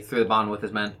 obviously, through the bond with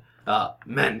his men.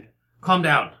 Men, calm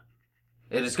down.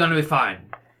 It is going to be fine.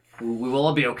 We will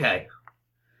all be okay.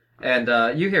 And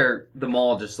you hear them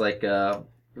all just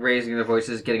raising their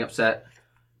voices, getting upset.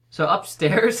 So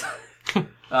upstairs,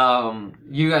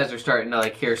 you guys are starting to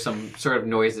hear some sort of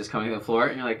noises coming from the floor,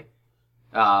 and you're like,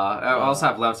 I also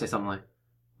have Lev say something like,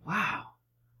 "Wow,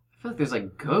 I feel like there's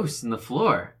ghosts in the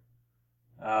floor."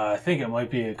 I think it might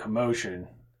be a commotion.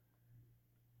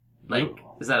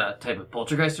 Is that a type of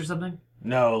poltergeist or something?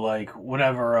 No,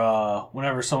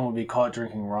 whenever someone would be caught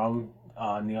drinking rum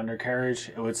in the undercarriage,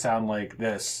 it would sound like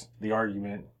this, the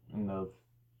argument in the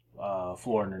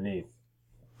floor underneath.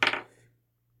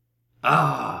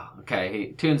 Okay.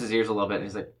 He tunes his ears a little bit, and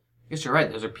he's like, I guess you're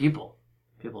right. Those are people.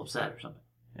 People upset or something.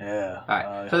 Yeah. All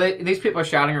right. So these people are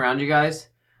shouting around you guys,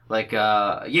 like,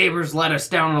 Yaber's led us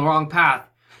down the wrong path.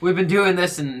 We've been doing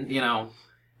this, and,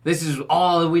 this is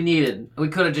all we needed. We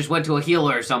could have just went to a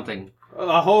healer or something.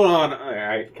 Hold on. All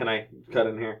right, can I cut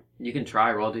in here? You can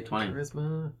try. Roll D20.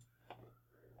 Charisma.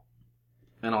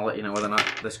 And I'll let you know whether or not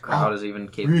this crowd is even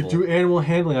capable. do animal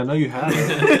handling. I know you have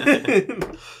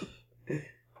it.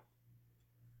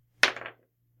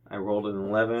 I rolled an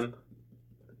 11.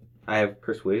 I have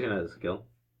persuasion as a skill.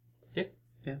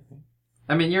 Yeah.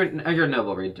 I mean, you're a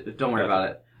noble, Reed. Don't worry about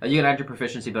it. You can add your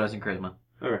proficiency bonus in charisma.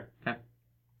 Okay.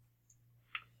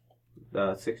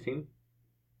 Okay. 16.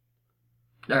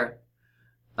 Alright.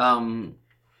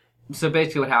 So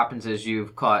basically what happens is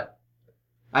you've caught...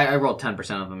 I rolled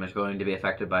 10% of them is going to be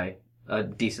affected by a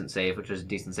decent save, which is a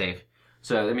decent save.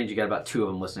 So that means you got about 2 of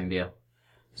them listening to you.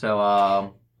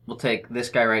 So, we'll take this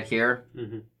guy right here,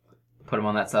 put him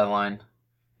on that side of the line,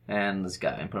 and this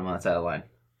guy, and put him on that side of the line.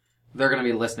 They're going to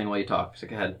be listening while you talk, so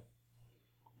go ahead.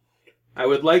 I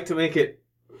would like to make it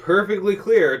perfectly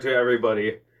clear to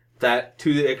everybody that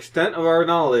to the extent of our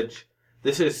knowledge,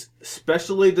 this is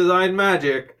specially designed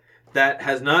magic that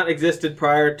has not existed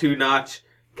prior to Notch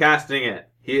casting it.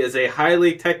 He is a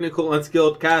highly technical and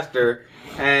skilled caster,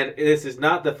 and this is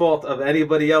not the fault of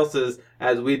anybody else's,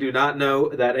 as we do not know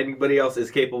that anybody else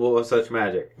is capable of such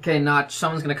magic. Okay, Notch,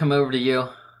 someone's going to come over to you.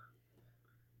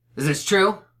 Is this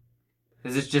true?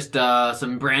 Is this just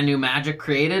some brand new magic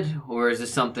created, or is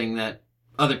this something that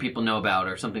other people know about,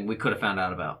 or something we could have found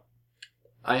out about?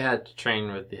 I had to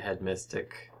train with the head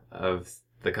mystic of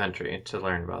the country to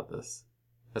learn about this.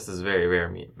 This is very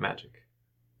rare magic.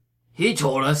 He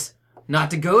told us not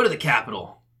to go to the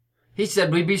capital. He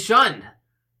said we'd be shunned.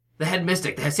 The head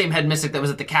mystic, the same head mystic that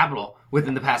was at the capital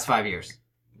within the past 5 years.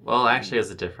 Well, actually, it's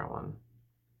a different one.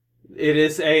 It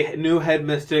is a new head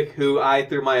mystic who I,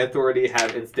 through my authority,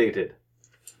 have instated.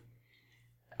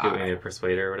 Do you want me to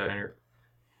persuade her or whatever?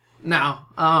 No,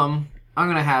 I'm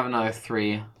gonna have another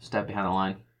 3 step behind the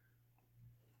line.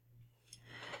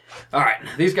 Alright,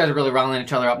 these guys are really riling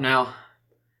each other up now.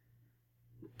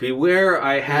 Beware,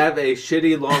 I have a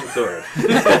shitty longsword.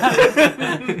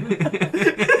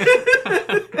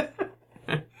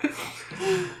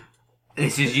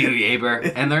 This is you,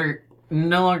 Yaber. And they're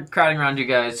no longer crowding around you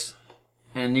guys.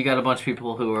 And you got a bunch of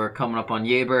people who are coming up on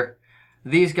Yaber.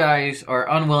 These guys are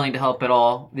unwilling to help at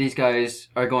all. These guys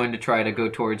are going to try to go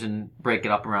towards and break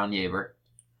it up around Yaber.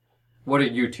 What are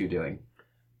you two doing?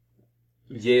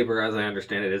 Yaber, as I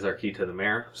understand it, is our key to the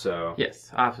mayor, so...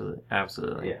 Yes,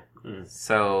 absolutely. Yeah. Mm.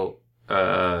 So,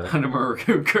 How many more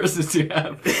curses do you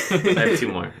have? I have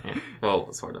 2 more. Yeah.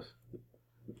 Well, sort of.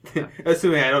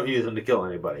 Assuming I don't use them to kill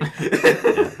anybody.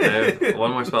 Yeah, I have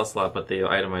 1 more spell slot, but the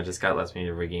item I just got lets me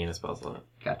regain a spell slot.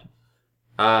 Gotcha.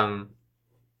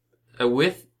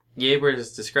 With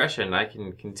Yaber's discretion, I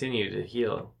can continue to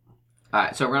heal.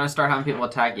 Alright, so we're going to start having people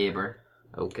attack Yaber.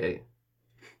 Okay.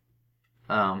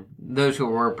 Those who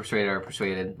were persuaded are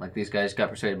persuaded. Like, these guys got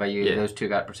persuaded by you. Yeah. Those 2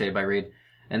 got persuaded by Reed.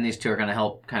 And these 2 are going to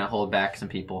help kind of hold back some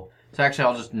people. So actually,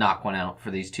 I'll just knock 1 out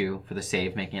for these 2 for the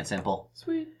save, making it simple.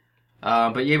 Sweet.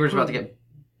 But Yaber's about to get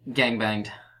gangbanged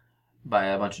by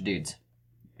a bunch of dudes.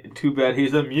 Too bad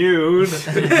he's immune.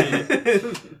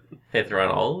 Hit the run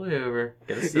all the way over.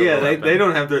 Get a silver Yeah, weapon. they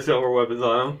don't have their silver weapons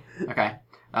on them. Okay.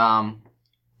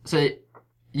 So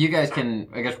you guys can,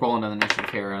 I guess, roll another initiative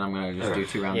here, and I'm going to just do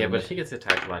 2 rounds. Yeah, of but this. if he gets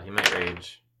attacked a lot, he might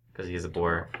rage because he's a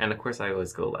boar. And of course, I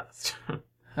always go last.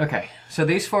 Okay, so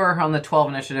these 4 are on the 12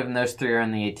 initiative, and those 3 are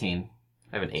on the 18.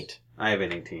 I have an 8. I have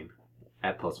an 18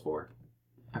 at +4.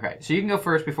 Okay, so you can go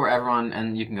first before everyone,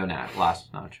 and you can go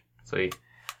last, Notch. Sweet.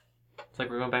 It's like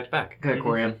we're going back to back. Okay,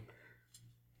 Corian.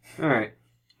 Alright.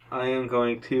 I am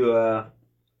going to,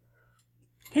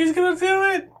 He's gonna do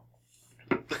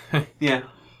it! yeah.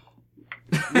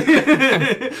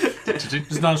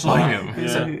 Just nonchalant.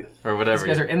 Yeah. Or These whatever.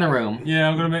 guys are in the room. Yeah,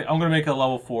 I'm gonna make a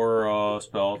level 4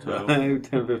 spell too.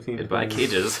 10, 15. Goodbye,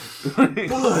 cages. Oh,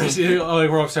 like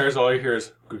we're upstairs, all you hear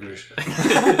is googish.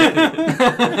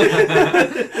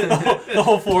 The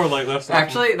whole floor like lifts up.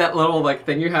 Actually, that little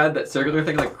thing you had, that circular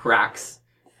thing, cracks.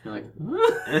 You're like,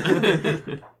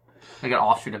 like an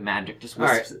offshoot of magic, just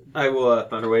wisps. Alright, I will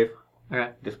Thunderwave.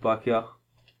 Okay. Just block y'all.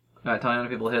 Alright, tell me how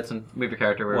many people it hits and move your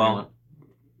character wherever you Well, want.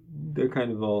 they're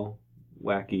kind of all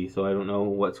wacky, so I don't know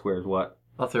what square's what.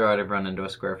 I'll throw out everyone into a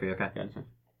square for you, okay? Gotcha.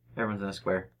 Everyone's in a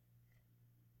square.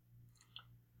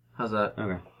 How's that?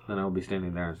 Okay, then I'll be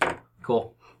standing there instead.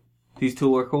 Cool. These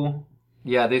 2 are cool?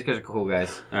 Yeah, these guys are cool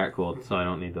guys. Alright, cool. So I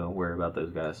don't need to worry about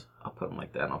those guys. I'll put them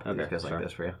like that, and I'll put Okay, these guys sure. like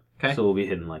this for you. Okay? So we'll be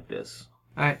hidden like this.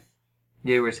 Alright.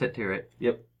 Jaeger's hit too, right?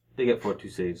 Yep. They get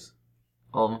Fortitude saves.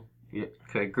 All of them? Yep.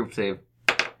 Okay, group save.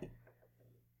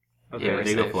 Okay, Jaeger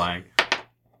they go saves. flying.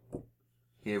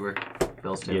 Jaeger.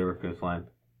 Bill's too. Jaeger goes flying.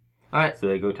 Alright. So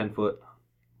they go 10 foot.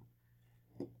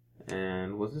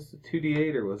 And was this a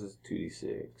 2d8 or was this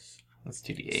 2d6? That's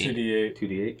 2d8. 2d8.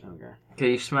 2d8? Okay.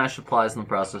 Okay, you smash supplies in the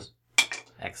process.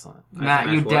 Excellent. Matt,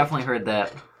 smash you what? definitely heard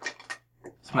that.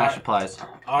 Smash supplies.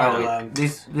 Alright,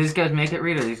 wait. These guys make it,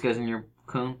 Reed? Are these guys in your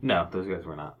coon? No, those guys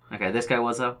were not. Okay, this guy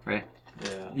was though, right?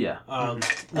 yeah. Yeah.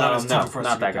 Now it's time no, for us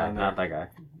not to that get guy. down there. Not that guy.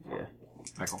 Yeah.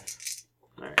 Alright, cool.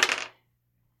 Alright.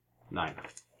 9.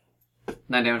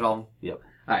 9 damage all of them. Yep.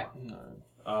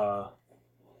 Alright.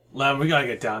 Lem, we gotta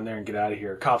get down there and get out of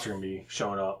here. Cops are gonna be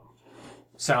showing up.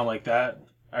 Sound like that?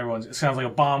 It sounds like a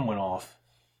bomb went off.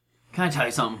 Can I tell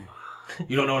you something?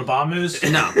 You don't know what a bomb is?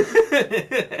 No.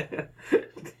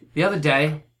 The other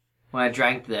day, when I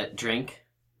drank that drink,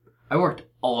 I worked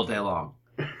all day long.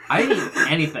 I didn't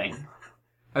eat anything.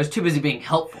 I was too busy being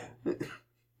helpful.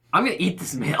 I'm gonna eat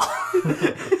this meal.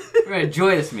 I'm gonna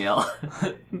enjoy this meal.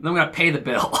 Then I'm gonna pay the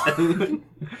bill.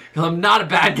 Because I'm not a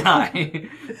bad guy.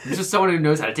 I'm just someone who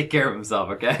knows how to take care of himself,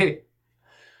 okay?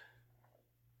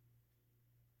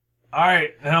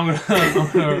 Alright, then I'm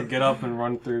gonna get up and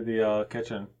run through the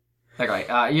kitchen.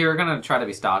 Okay, you're gonna try to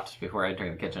be stopped before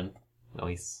entering the kitchen.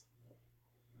 Nice.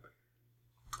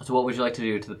 So what would you like to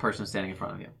do to the person standing in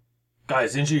front of you?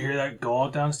 Guys, didn't you hear that go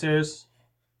out downstairs?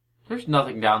 There's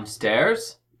nothing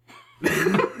downstairs.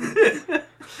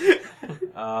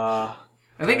 I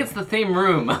think it's the theme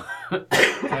room. Can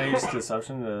I use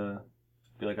deception to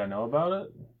be like I know about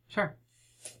it? Sure.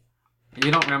 You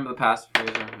don't remember the past phrase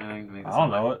or anything to make this I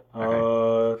don't up? know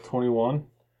it. Okay. 21.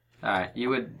 Alright, you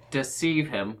would deceive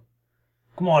him.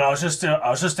 Come on, I was just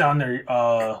down there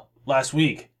last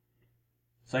week.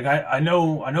 It's like I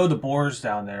know the boars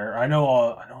down there. I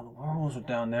know the werewolves are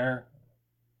down there.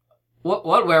 What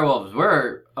werewolves?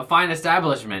 We're a fine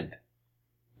establishment.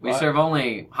 We What? serve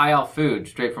only high elf food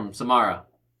straight from Samara.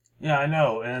 Yeah, I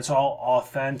know, and it's all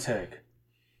authentic.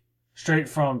 Straight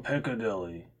from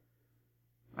Piccadilly.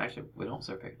 Actually, we don't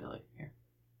serve Piccadilly here.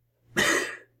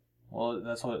 Well,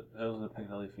 that was a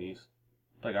Piccadilly feast.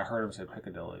 Like I heard him say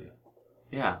Piccadilly.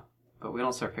 Yeah, but we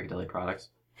don't serve Piccadilly products.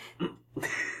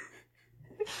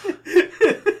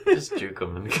 Just juke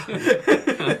him.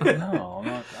 No, I'm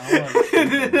not.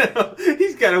 I No,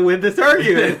 he's got to win this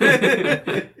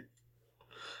argument.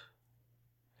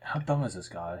 How dumb is this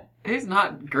guy? He's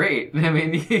not great. I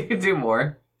mean, you could do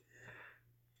more.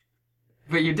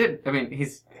 But you did. I mean,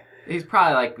 he's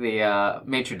probably like the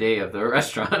maitre d' of the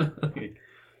restaurant.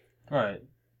 Right.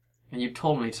 And you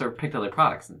told him he served Piccadilly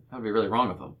products, and that would be really wrong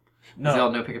of him. Because they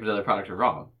all No. know Piccadilly products are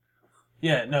wrong.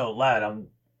 Yeah, no, lad.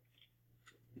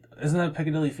 Isn't that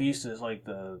Piccadilly feast? Is like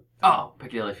the. Oh,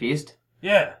 Piccadilly Feast?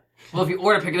 Yeah. Well, if you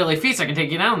order Piccadilly Feast, I can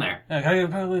take you down there. Yeah. Can I get a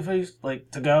Piccadilly feast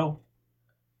like to go?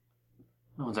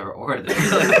 No one's ever ordered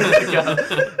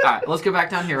that. Alright, let's go back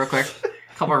down here real quick.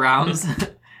 Couple rounds.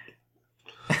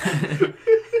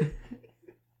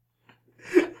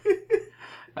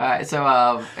 Alright,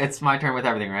 so it's my turn with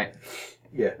everything, right?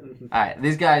 Yeah. Alright,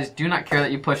 these guys do not care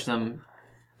that you push them.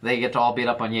 They get to all beat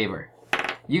up on Yaber.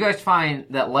 You guys find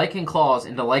that lichen claws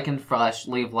into lichen flesh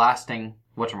leave lasting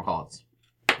whatchamacallits.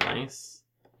 Nice.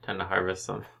 Time to harvest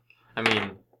some. I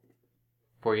mean,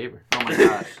 for Yaber. Oh my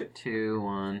gosh. 2,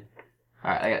 1.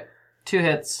 Alright, I got 2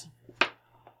 hits.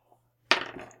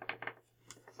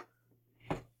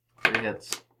 3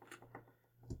 hits.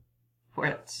 4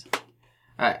 hits.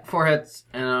 Alright, 4 hits,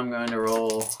 and I'm going to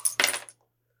roll.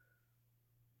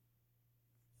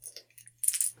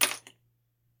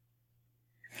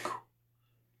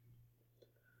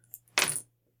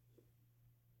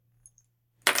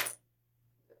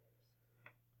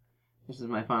 This is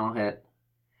my final hit.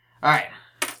 Alright.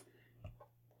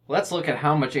 Let's look at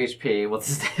how much HP what's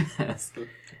his name has.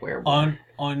 Werewolf.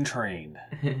 Untrained.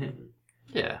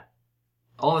 Yeah.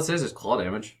 All this is claw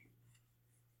damage.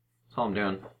 That's all I'm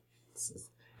doing.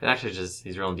 It actually just,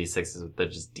 he's rolling d6s, they're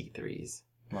just d3s.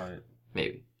 Right.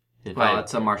 Maybe. If Well, I-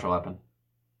 it's a martial weapon.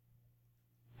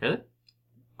 Really?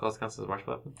 Claws counts as a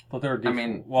martial weapon? But they're I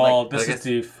mean, well, like, this I is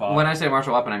D5. When I say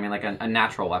martial weapon, I mean like a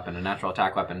natural weapon, a natural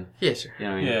attack weapon. Yeah, sure. You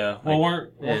know what I mean? Yeah. Well,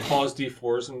 weren't yeah. claws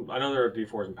D4s? And I know there are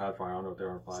D4s in Pathfinder. I don't know if they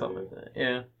were in 5. Something like that.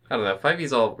 Yeah. I don't know.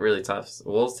 5e's all really tough.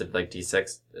 Wolves did like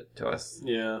d6 to us.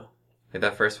 Yeah. Like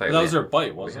that first fight. But that was their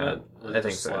bite, wasn't we it? had- Or I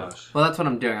think just so. slash? Well, that's what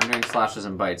I'm doing. I'm doing slashes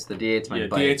and bites. The D8's my Yeah,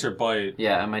 bite. D8s are bite.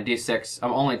 Yeah, and my D6,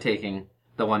 I'm only taking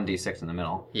the one D6 in the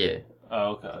middle. Yeah.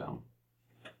 Oh, okay. So,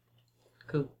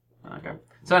 Cool. okay.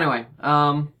 So anyway,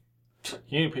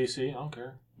 You ain't PC. I don't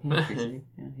care. Yeah,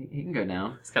 he can go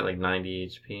down. He's got like 90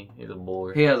 HP. He's a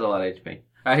boulder. He has a lot of HP.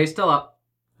 Alright, he's still up.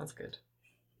 That's good.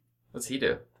 What's he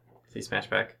do? Does he smash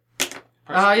back?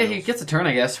 Yeah, he gets a turn,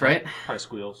 I guess, right? Probably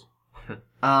squeals.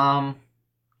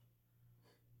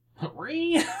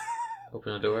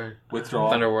 Open a door.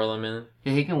 Withdraw. Thunderwhirl him in.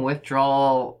 Yeah, he can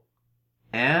withdraw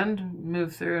and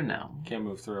move through. No. Can't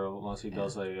move through unless he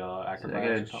does a So I acrobatics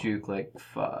gotta or something. juke like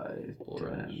 5, Bull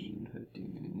 10,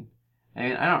 15. I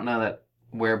mean, I don't know that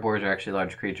wereboars are actually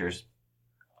large creatures.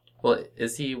 Well,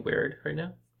 is he weird right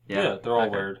now? Yeah, they're all Okay.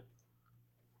 weird.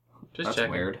 Just That's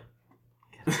checking. weird.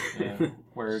 Yeah.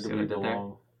 Where See do what we I did there?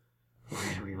 belong?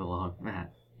 Where do we belong?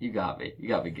 Matt, you got me. You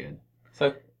got me good.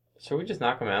 So, should we just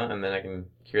knock them out and then I can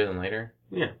cure them later?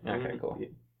 Yeah. Okay, cool.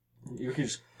 You can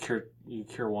just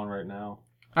cure one right now.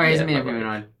 Alright, he's Yeah, a medium bye-bye.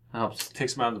 humanoid. That helps.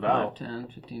 Takes him out of the 5, battle. 10,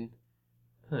 15,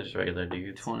 They're just regular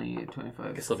dudes. 20,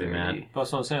 25, Guess they'll be 30. mad. But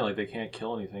that's what I'm saying. Like they can't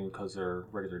kill anything because they're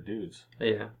regular dudes.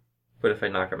 Yeah. But if I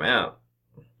knock them out,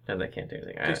 then they can't do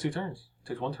anything. It takes 2 turns.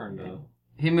 Takes 1 turn to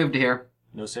He moved to here.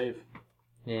 no save.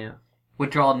 Yeah.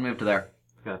 Withdraw and move to there.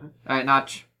 Got it. Alright,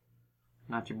 Notch.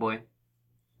 Notch your boy.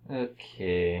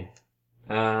 Okay.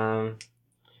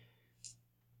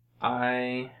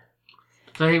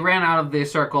 So he ran out of the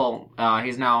circle.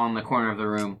 He's now on the corner of the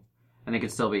room. And he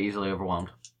could still be easily overwhelmed.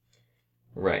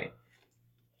 Right.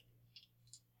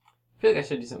 I feel like I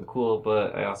should do something cool,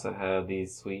 but I also have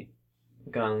these sweet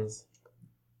guns.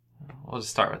 We'll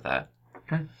just start with that.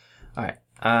 Okay. Alright.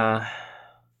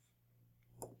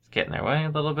 Get in their way a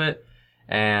little bit.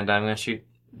 And I'm going to shoot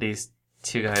these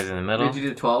 2 guys in the middle. Did you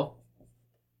do 12?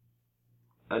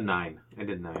 A 9. I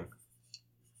did 9.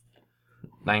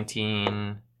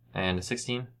 19 and a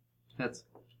 16. Hits.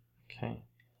 Okay.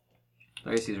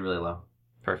 Their AC is really low.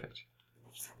 Perfect.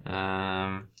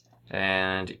 And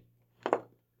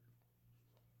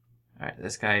alright,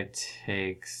 this guy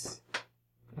takes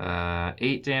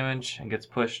 8 damage and gets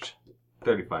pushed.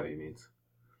 35 he means.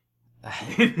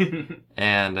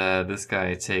 And this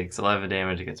guy takes 11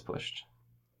 damage and gets pushed.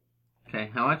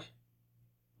 Okay, how much?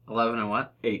 11 and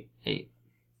what? 8. 8.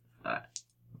 Alright.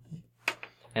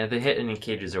 And if they hit any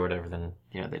cages or whatever, then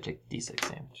they take D6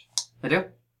 damage. They do?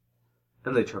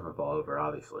 And they trip and fall over,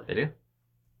 obviously. They do?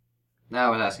 No, I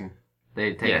was asking.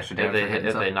 They take extra damage.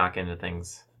 if they knock into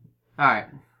things. Alright.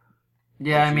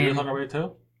 Yeah, I You mean, on our way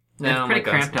too? it's pretty my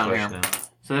gun's cramped down pushed here. now.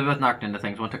 So they both knocked into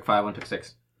things. One took 5, one took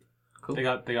 6. Cool. They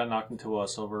got knocked into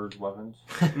silver weapons.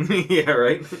 Yeah,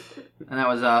 right? And that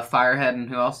was Firehead and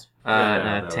who else?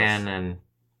 Yeah, that Tan was- and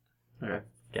Okay.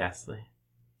 Ghastly.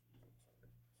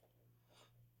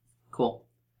 Cool.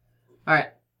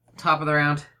 Alright. Top of the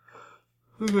round.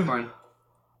 Corn.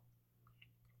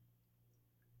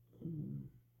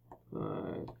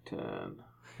 5, 10.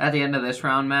 At the end of this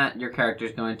round, Matt, your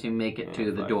character's going to make it to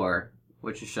Yeah, the 5. door,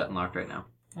 which is shut and locked right now.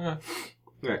 Okay.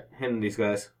 Alright, handing these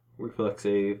guys. Reflex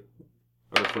save.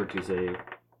 Or fortitude save.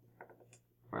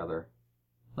 Rather.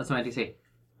 What's my DC?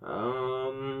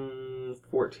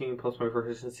 14 plus my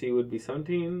proficiency would be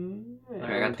 17. Okay,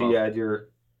 I got And 12. you add your...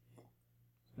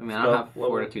 I mean, I don't have Well,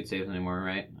 fortitude saves anymore,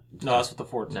 right? No, that's what the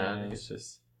 14 No, I think it's is.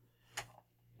 just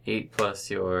 8 plus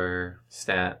your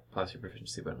stat plus your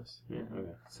proficiency bonus. Yeah,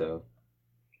 okay. So,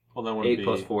 Well, then would 8 be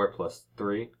plus 4 plus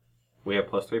 3. We have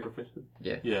plus 3 proficiency?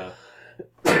 Yeah.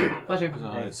 Bless you.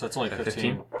 So that's only So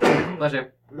 15. 15? Bless you.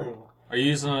 Are you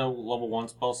using a level 1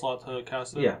 spell slot to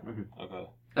cast it? Yeah. Okay.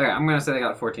 Okay, I'm going to say they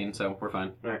got 14, so we're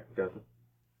fine. Alright, got it.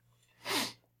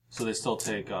 So they still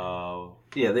take,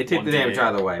 Yeah, they take the 1d8. damage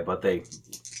either way, but they...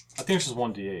 I think it's just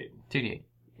 1d8. 2d8.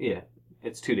 Yeah,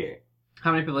 it's 2d8.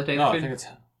 How many people take No, this? I think it's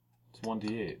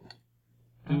 1d8.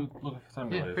 Dude, look at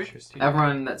the Yeah, time. pretty sure it's 2d8.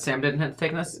 Everyone that Sam didn't have to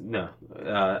take this? No,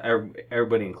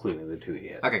 everybody including the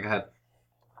 2d8. Okay, go ahead.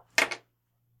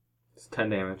 It's 10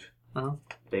 damage. Uh-huh.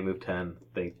 They move 10.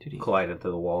 They 2d8. collide into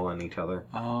the wall and each other.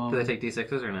 Do they take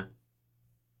D6s or no?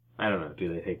 I don't know.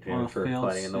 Do they take on a damage for failed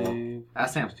colliding in the wall? save,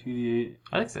 Ask Sam. 2d8.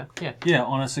 I think so. Yeah. Yeah,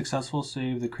 on a successful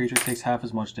save, the creature takes half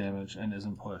as much damage and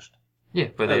isn't pushed. Yeah,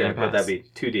 but they're Okay, gonna but pass. that'd be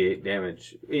 2d8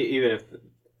 damage. Even if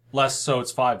Less, so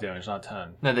it's 5 damage, not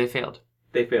 10. No, they failed.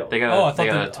 they fail. They got. Oh, I they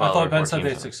got a thought 12 or Ben said 14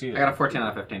 they or something. succeeded. I got a 14 out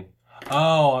of 15.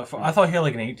 Oh, I thought he had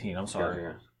like an 18. I'm sorry.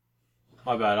 Yeah.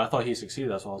 My bad. I thought he succeeded.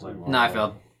 That's why I was like, No, I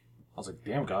failed. I was like,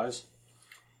 damn, guys.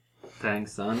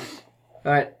 Thanks, son.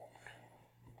 Alright.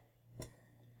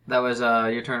 That was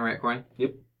your turn, right, Corey?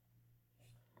 Yep.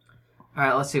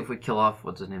 Alright, let's see if we kill off,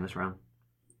 what's his name this round?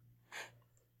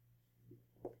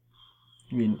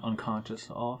 You mean unconscious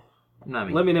off? No, I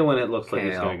mean, Let me know when it looks like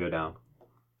it's KL. going to go down.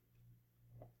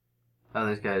 oh,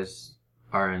 those guys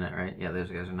are in it, right? Yeah, those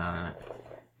guys are not in it.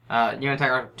 You want to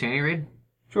attack opportunity, Reed?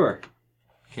 Sure.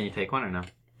 Can you take one or no?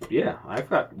 Yeah, I've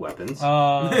got weapons.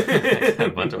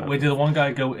 A bunch of Wait, did the one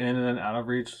guy go in and then out of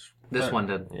reach? This one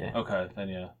did. Yeah. Okay, then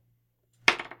yeah.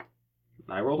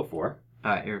 I rolled a 4.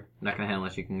 Alright, you're not gonna hit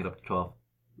unless you can get up to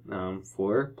 12.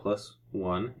 4 plus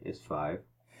 1 is 5.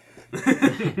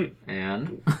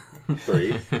 And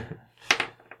 3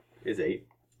 is 8.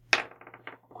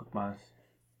 Quick minus.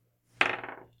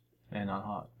 And not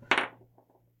hot.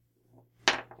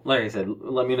 Like I said,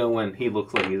 let me know when he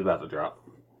looks like he's about to drop.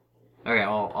 okay,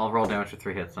 I'll roll damage for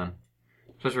 3 hits then.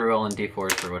 Supposed to be rolling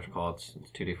d4s for what you call it.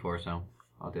 It's 2d4, so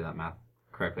I'll do that math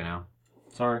correctly now.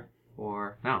 Sorry.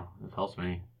 No, it helps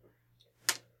me.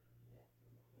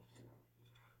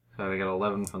 So I got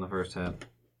 11 from the first hit.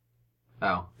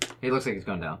 Oh, he looks like he's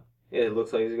going down. It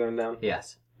looks like he's going down.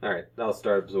 Yes. Alright, I'll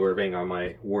start absorbing on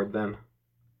my ward then.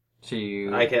 So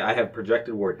you... I have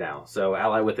projected ward now, so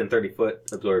ally within 30 foot,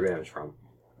 absorb damage from.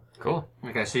 Cool.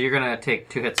 Okay, so you're gonna take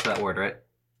 2 hits to that ward, right?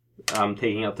 I'm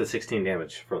taking up to 16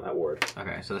 damage from that ward.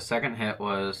 Okay, so the second hit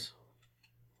was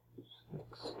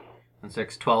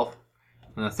 6, 12.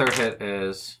 And the third hit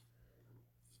is...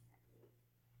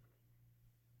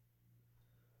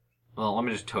 Well, let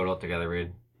me just total it together,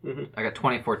 Reed. Mm-hmm. I got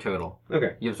 24 total.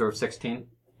 Okay. You absorbed 16?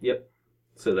 Yep.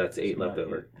 So that's 8 left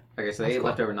over. Okay, so the 8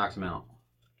 left over knocks him out.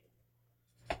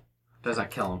 Does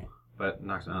not kill him, but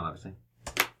knocks him out, obviously.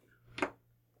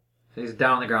 So he's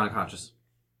down on the ground unconscious.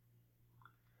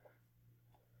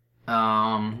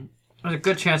 There's a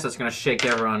good chance that's going to shake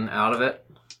everyone out of it.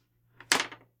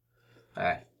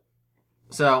 Alright.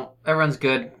 So, everyone's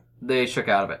good. They shook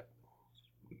out of it.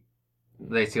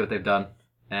 They see what they've done,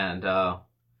 and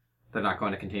they're not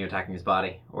going to continue attacking his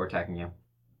body or attacking you.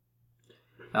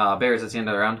 Bears, it's the end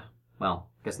of the round. Well,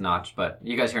 I guess Notch, but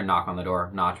you guys hear a knock on the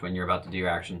door, Notch, when you're about to do your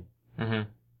action. Mm-hmm.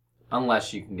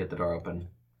 Unless you can get the door open.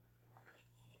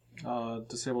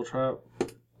 Disable trap.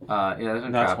 Yeah, there's no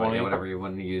Notch trap won't idea, you? whatever you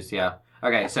want to use, yeah.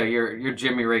 Okay, so you're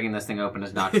Jimmy rigging this thing open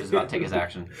as Notch is about to take his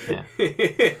action. Yeah.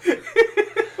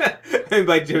 And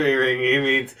by Jimmy ring, he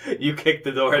means you kick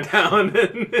the door down.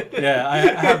 Yeah, I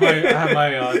have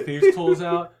my thieves tools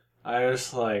out. I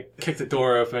just like kick the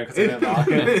door open because I didn't lock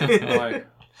it. I'm like,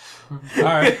 all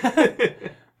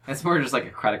right. It's more just like a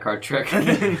credit card trick.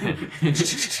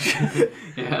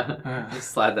 Yeah.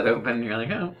 Just slide that open and you're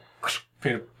like, oh.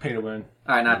 Pay to win.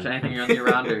 Alright, Notch, anything you're on your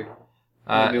round or?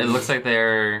 It looks like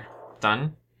they're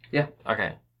done. Yeah.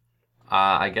 Okay.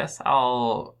 I guess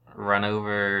I'll run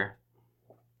over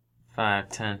 5,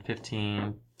 10,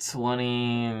 15,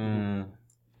 20 and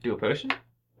do a potion.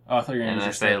 Oh, I thought you were And gonna I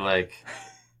use say your like,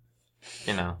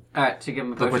 you know, Alright, so you give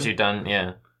him a look what potion. you've done.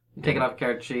 Yeah. Take it off your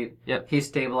character sheet. Yep. He's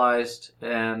stabilized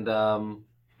and how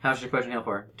much your potion heal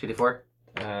for? 2d4?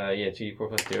 Yeah, 2d4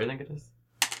 plus 2, I think it is.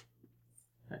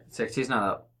 Alright, 6, he's not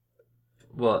up.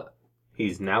 Well,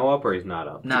 He's now up or he's not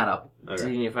up? Not up. Okay.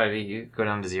 taking your 5e, you go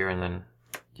down to 0 and then.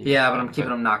 Yeah, but I'm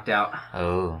keeping him knocked out.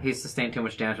 Oh. He's sustained too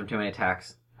much damage from too many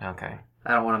attacks. Okay.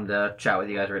 I don't want him to chat with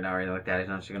you guys right now or anything like that. He's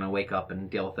not just going to wake up and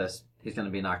deal with this. He's going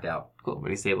to be knocked out. Cool, but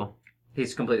he's stable.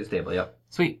 He's completely stable, yep.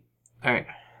 Sweet. All right.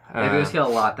 If he was healed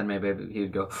a lot, then maybe he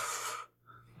would go...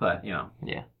 But, you know.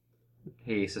 Yeah.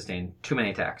 He sustained too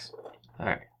many attacks. All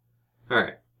right.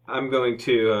 Alright. I'm going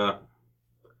to,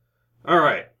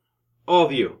 Alright. All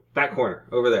of you. That corner.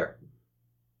 Over there.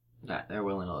 Alright, they're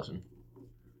willing to listen.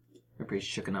 They're pretty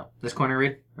shooken up. This corner,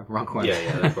 Reed? Or wrong corner?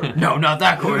 Yeah, that corner. No, not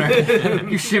that corner.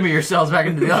 You shimmy yourselves back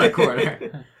into the other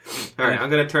corner. Alright, I'm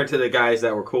going to turn to the guys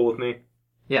that were cool with me.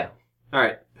 Yeah.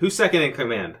 Alright. Who's second in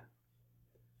command?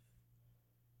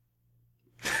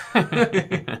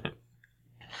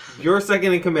 You're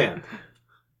second in command.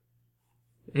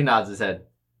 He nods his head.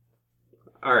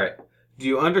 Alright. Do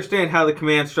you understand how the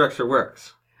command structure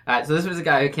works? Alright, so this was a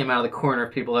guy who came out of the corner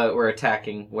of people that were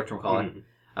attacking whatchamacallit.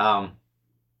 Mhm.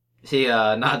 He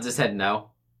nods his head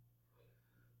no.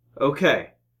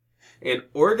 Okay. An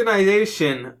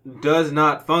organization does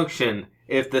not function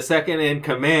if the second in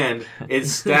command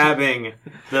is stabbing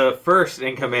the first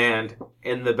in command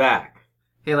in the back.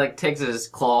 He, like, takes his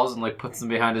claws and, like, puts them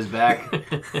behind his back.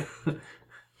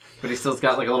 But he still's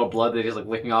got, like, a little blood that he's, like,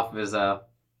 licking off of his,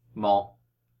 maul.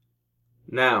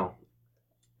 Now,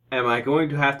 am I going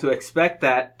to have to expect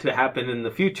that to happen in the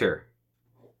future?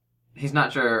 He's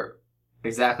not sure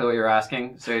exactly what you're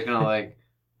asking, so he's gonna, like,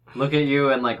 look at you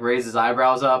and, like, raise his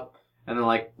eyebrows up, and then,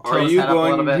 like, Are tilt his you head up a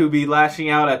little going bit. to be lashing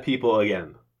out at people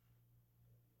again?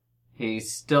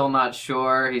 He's still not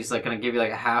sure. He's, like, gonna give you,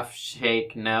 like, a half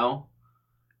shake no.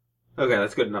 Okay,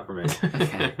 that's good enough for me.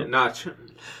 Okay. Notch,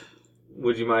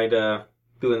 would you mind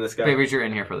doing this guy? Favors, you're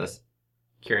in here for this.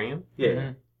 Curing him?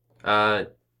 Yeah.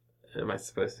 Am I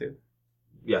supposed to?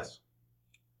 Yes.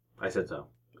 I said so.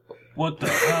 What the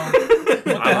hell?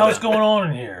 What the hell's going on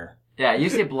in here? Yeah, you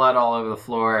see blood all over the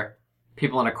floor.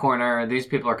 People in a corner. These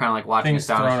people are kind of like watching Things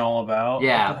thrown astonished. all about.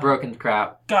 Yeah, broken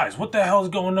crap. Guys, what the hell's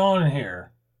going on in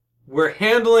here? We're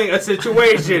handling a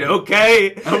situation,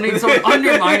 okay? I don't need someone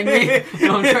undermining me.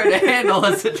 I'm trying to handle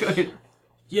a situation.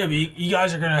 Yeah, but you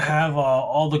guys are going to have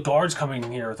all the guards coming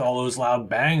in here with all those loud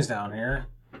bangs down here.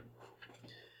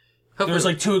 Hopefully, There's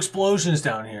like 2 explosions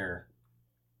down here.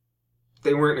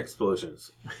 They weren't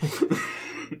explosions.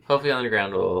 hopefully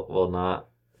underground will not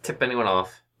tip anyone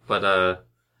off. But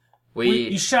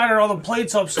You shattered all the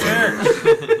plates upstairs.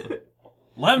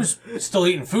 Lem's still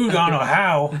eating food, I don't know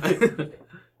how.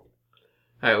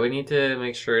 Alright, we need to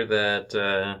make sure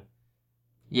that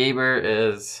Yaber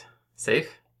is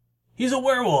safe. He's a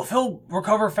werewolf. He'll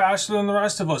recover faster than the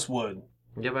rest of us would.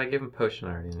 Yeah, but I gave him a potion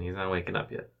already and he's not waking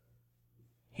up yet.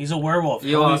 He's a werewolf. You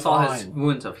He'll all be saw his fine.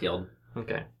 wounds have healed.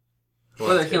 Okay. Well,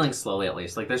 they're healing slowly at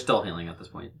least. Like, they're still healing at this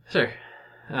point. Sure.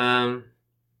 I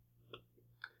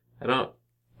don't...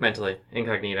 Mentally.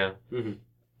 Incognito. Mhm.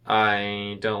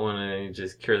 I don't want to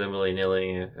just cure them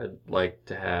willy-nilly. I'd like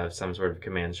to have some sort of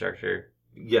command structure.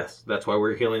 Yes, that's why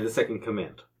we're healing the second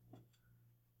command.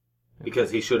 Because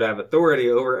he should have authority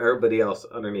over everybody else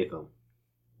underneath him.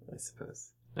 I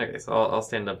suppose. Okay, so I'll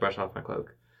stand up, brush off my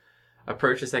cloak.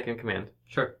 Approach the second command.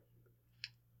 Sure.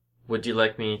 Would you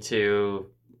like me to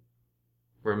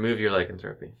remove your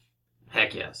lycanthropy?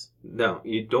 Heck yes. No,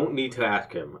 you don't need to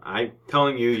ask him. I'm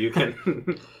telling you, you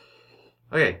can...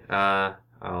 Okay,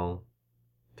 I'll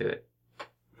do it.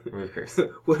 Remove curse.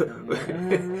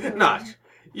 Notch,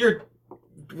 you're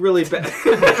really bad.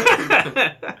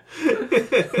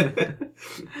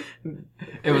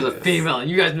 It was a female, and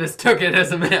you guys mistook it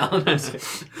as a male. Because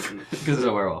it's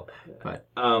a werewolf. But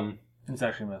It's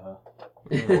actually Mytha.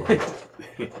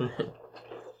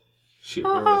 shoot,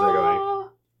 where was I going?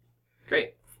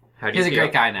 Great. How do you he's a feel?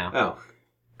 great guy now. Oh,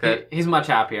 Good. He's much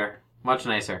happier. Much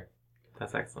nicer.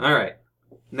 That's excellent. all right.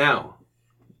 Now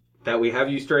that we have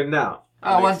you straightened out.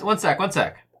 Oh, one sec.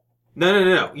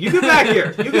 No. You get back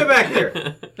here. You get back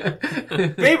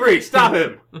here. Mabry, stop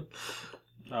him.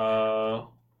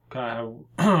 Can I have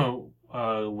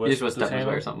You Wisp just want to step detain his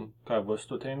way or him? something. Can I have Wisp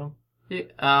detain him?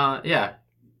 Yeah.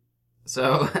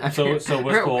 So, So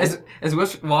Wisp will- is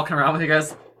Wisp walking around with you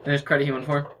guys in his cruddy human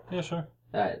form? Yeah, sure.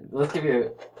 Alright, let's give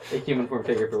you a human form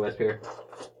figure for Wisp here.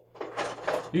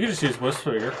 You can just use Wisp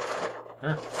figure.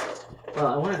 Here. Well,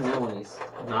 I want to know when he's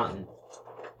not in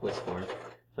Wisp form.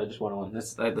 So I just want to one.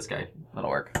 This guy. That'll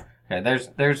work. Okay,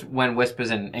 there's when Wisp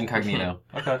is in incognito.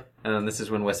 Okay. And then this is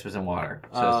when Wisp is in water.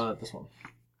 So This one.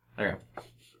 there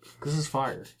This is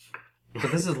fire. you go.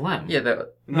 But this is Lem. Yeah, No,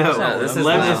 No, this is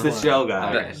Lem Lem. is the shell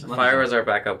guy. Okay, so fire was our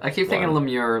backup. I keep thinking one.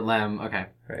 Lemure, Lem. Okay.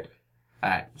 Right.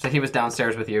 Alright, so he was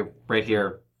downstairs with you, right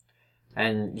here.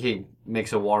 And he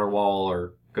makes a water wall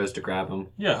or goes to grab him.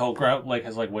 Yeah, he'll grab like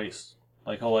his like waist.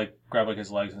 Like he'll like grab like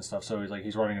his legs and stuff. So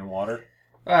he's running in water.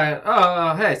 Alright,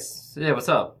 hey, yeah, what's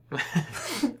up?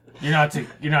 You're not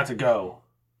to go.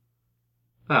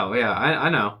 Oh, yeah, I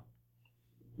know.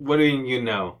 What do you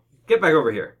know? Get back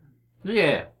over here.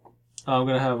 Yeah. I'm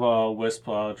gonna have Wisp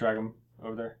drag him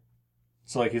over there.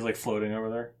 So like he's like floating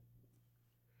over there.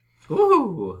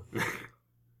 Ooh.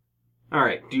 All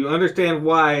right. Do you understand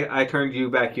why I turned you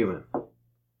back human?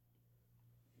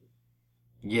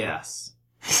 Yes.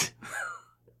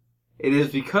 It is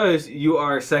because you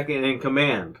are second in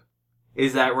command.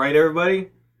 Is that right, everybody?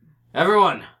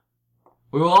 Everyone,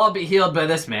 we will all be healed by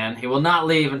this man. He will not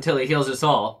leave until he heals us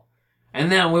all.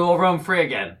 And then we will roam free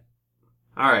again.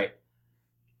 All right.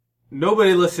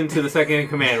 Nobody listen to the second in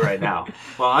command right now.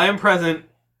 While I am present,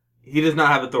 he does not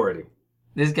have authority.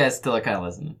 These guys still are kind of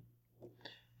listening.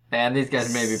 And these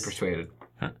guys may be persuaded.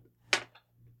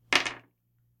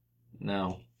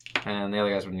 No. And the other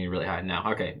guys would need really high. No.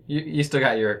 Okay. You still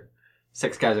got your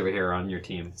 6 guys over here on your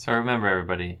team. So remember,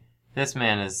 everybody, this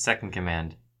man is second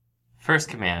command. First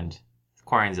command,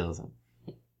 Quarian Zillizen.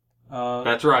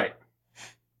 That's right.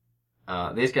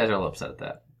 These guys are a little upset at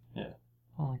that.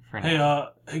 Well, like for Hey, now.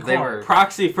 hey, They Quar- were...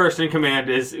 Proxy first in command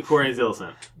is Corian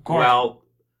Zilson. Quar- While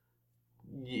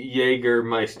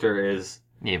Jägermeister is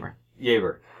Neighbor.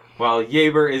 Yaber. While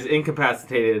Yaber is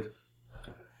incapacitated.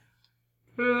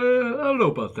 I don't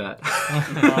know about that.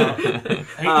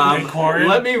 Hey, Quarian.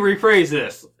 Let me rephrase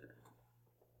this.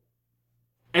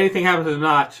 Anything happens to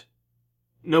Notch,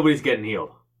 nobody's getting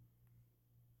healed.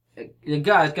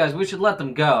 Guys, we should let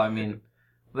them go. I mean,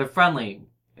 they're friendly,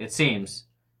 it seems.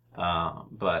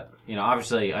 But,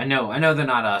 obviously, I know they're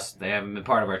not us. They haven't been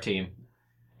part of our team.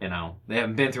 They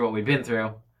haven't been through what we've been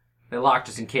through. They locked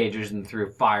us in cages and threw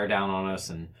fire down on us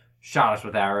and shot us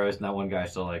with arrows, and that one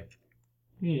guy's still,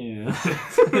 Yeah.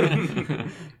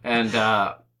 And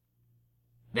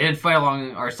they did fight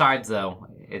along our sides, though,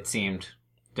 it seemed,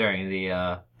 during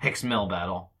the Hicks Mill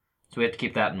battle. So we have to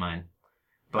keep that in mind.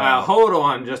 But Hold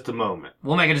on just a moment.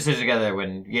 we'll make a decision together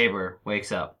when Yaber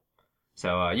wakes up.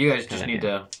 So you guys just need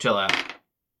to chill out.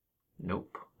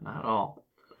 Nope, not at all.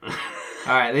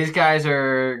 Alright, these guys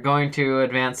are going to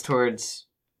advance towards,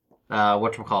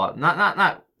 whatchamacallit.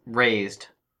 Not raised,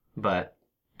 but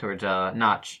towards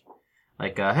Notch.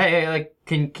 Like, hey, like,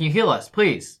 can you heal us,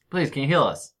 please? Please, can you heal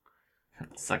us?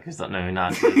 Suckers don't know who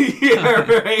not. Yeah,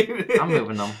 right. I'm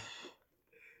moving them.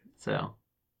 So,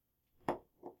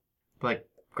 like,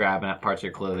 grabbing at parts of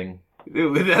your clothing.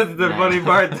 Dude, that's the funny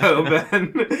part, though,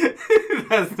 Ben.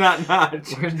 That's not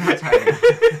Notch. Where's Notch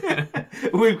hiding?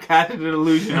 We've cast an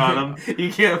illusion on him.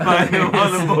 You can't find him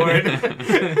on the board.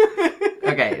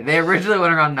 Okay, they originally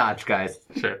went around Notch, guys.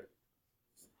 Sure.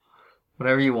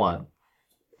 Whatever you want.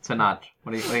 So, Notch,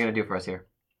 what are you going to do for us here?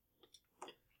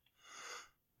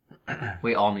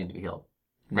 We all need to be healed.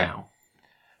 Now.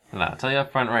 And I'll tell you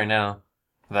up front right now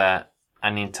that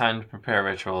I need time to prepare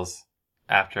rituals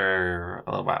after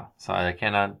a little while. So I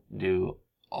cannot do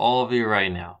all of you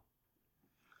right now.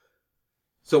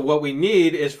 So what we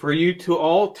need is for you to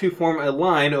all to form a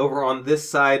line over on this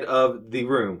side of the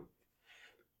room,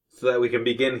 so that we can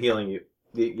begin healing you.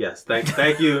 Yes,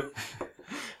 thank you,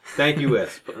 thank you,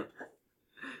 Wisp.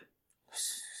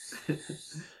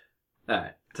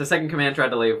 Alright. So second command tried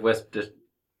to leave. Wisp just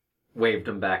waved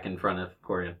him back in front of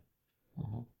Corian.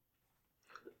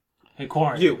 Hey,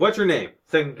 Quarren. You, what's your name?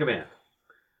 Second command.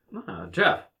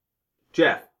 Jeff.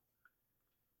 Jeff.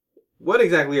 What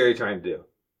exactly are you trying to do?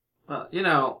 Well, you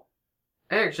know,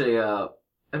 actually, I've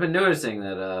been noticing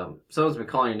that someone's been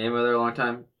calling your name over there a long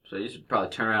time, so you should probably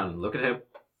turn around and look at him.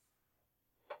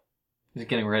 He's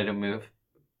getting ready to move.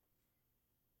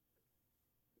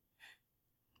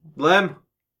 Lem?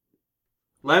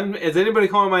 Lem, is anybody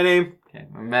calling my name? Okay,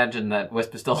 imagine that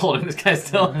Wisp is still holding this guy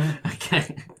still.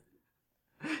 Okay.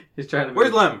 He's trying to move.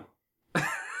 Where's Lem?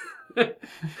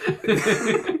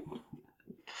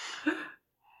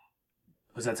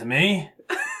 Was that to me?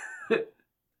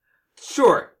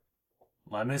 Sure.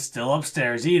 Lem is still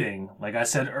upstairs eating, like I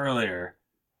said earlier,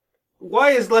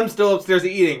 Why is Lem still upstairs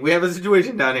eating? We have a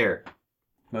situation down here.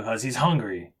 because he's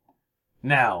hungry.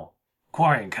 Now,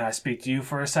 Quarren, can I speak to you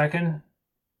for a second?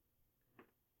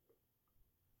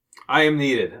 I am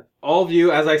needed. All of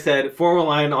you, as I said, form a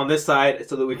line on this side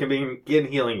so that we can begin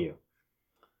healing you.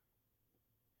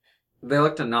 They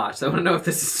look to Notch. They want to know if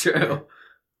this is true.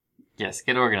 Yes,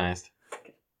 get organized.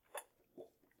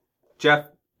 Jeff,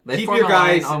 They keep form your a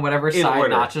line guys on whatever in side order.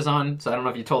 Notch is on, so I don't know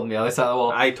if you told them the other side of the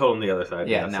wall. I told him the other side.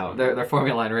 Yeah, yes. no, they're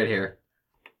forming a line right here.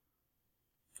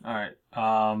 Alright,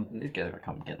 These guys are gonna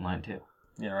come get in line too.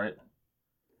 yeah, right.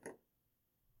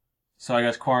 So I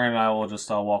guess Quarren and I will just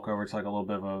walk over to like a little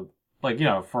bit of a, like, you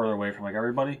know, further away from like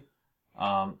everybody.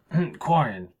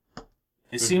 Quarren,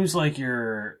 it seems like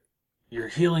you're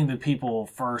healing the people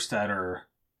first that are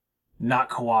not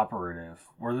cooperative.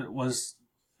 Was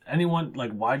anyone,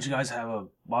 like, why was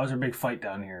there a big fight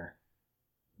down here?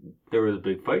 There was a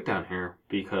big fight down here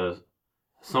because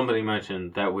somebody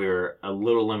mentioned that we were a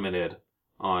little limited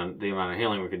on the amount of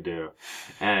healing we could do,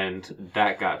 and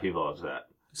that got people upset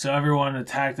So everyone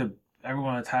attacked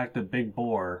the big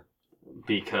boar.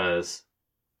 because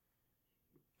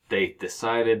they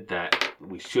decided that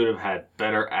we should have had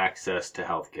better access to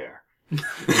healthcare.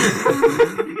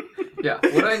 Yeah,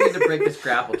 what do I need to break this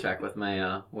grapple check with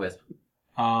my Wisp?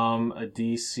 A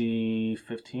DC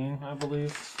 15, I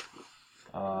believe.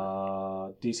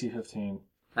 DC 15.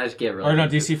 I just get really. Or no,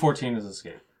 DC 14 is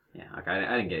escape. Yeah, okay,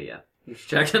 I didn't get it yet. Just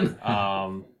checking.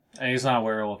 And he's not a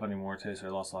werewolf anymore too, so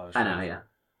he lost a lot of I strength. know,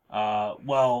 yeah.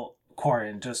 Well,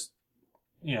 Quarren, just,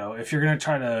 you know, if you're gonna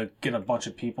try to get a bunch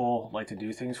of people like to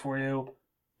do things for you,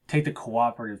 take the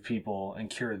cooperative people and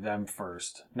cure them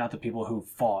first, not the people who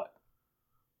fought,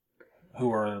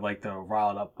 who are like the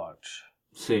riled up bunch.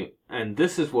 See, and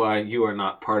this is why you are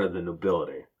not part of the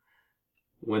nobility.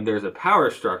 When there's a power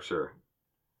structure,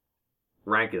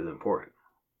 rank is important.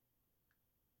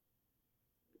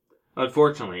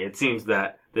 Unfortunately, it seems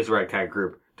that this Red Cat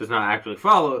group does not actually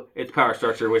follow its power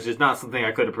structure, which is not something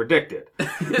I could have predicted.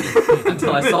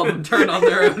 Until I saw them turn on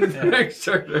their own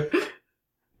structure.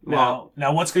 Well,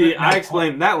 Now what's see, gonna, I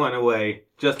explained that one away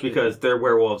just because they're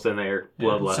werewolves and they're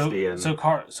bloodlusty. So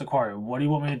Quarren, what do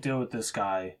you want me to do with this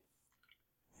guy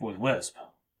with Wisp?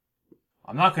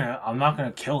 I'm not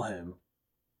gonna kill him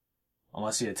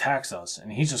unless he attacks us,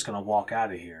 and he's just gonna walk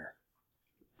out of here,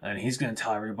 and he's gonna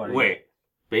tell everybody. Wait,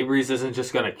 Babe Reese isn't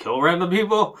just gonna kill random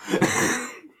people?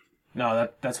 No,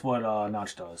 that's what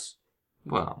Notch does.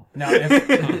 Well, Now,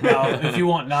 if you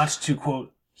want Notch to,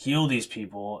 quote, heal these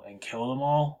people and kill them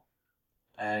all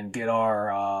and get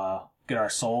our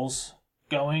souls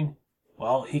going,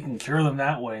 well, he can cure them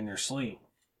that way in their sleep.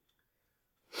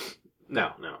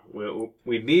 No.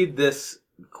 We need this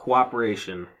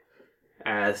cooperation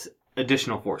as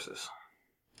additional forces.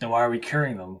 Then why are we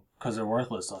curing them? Because they're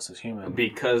worthless to us as humans.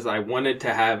 Because I wanted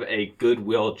to have a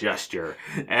goodwill gesture,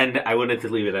 and I wanted to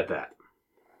leave it at that.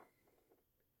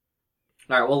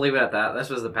 All right, we'll leave it at that. This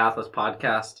was the Pathless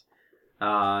Podcast.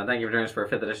 Thank you for joining us for a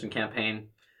 5th edition campaign.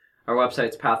 Our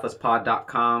website's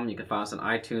pathlesspod.com. You can find us on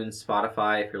iTunes,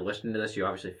 Spotify. If you're listening to this, you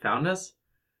obviously found us.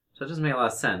 So it doesn't make a lot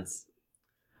of sense.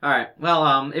 All right.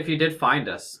 Well, if you did find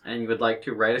us and you would like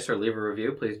to write us or leave a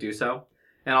review, please do so.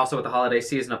 And also with the holiday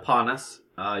season upon us,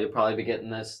 you'll probably be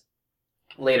getting this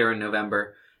later in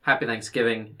November. Happy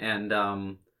Thanksgiving.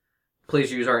 And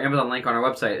please use our Amazon link on our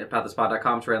website at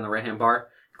pathlesspod.com. It's right on the right-hand bar.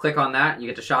 Click on that. You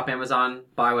get to shop Amazon,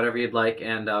 buy whatever you'd like,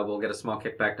 and we'll get a small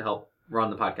kickback to help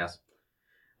run the podcast.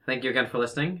 Thank you again for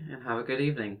listening, and have a good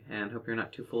evening, and hope you're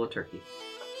not too full of turkey.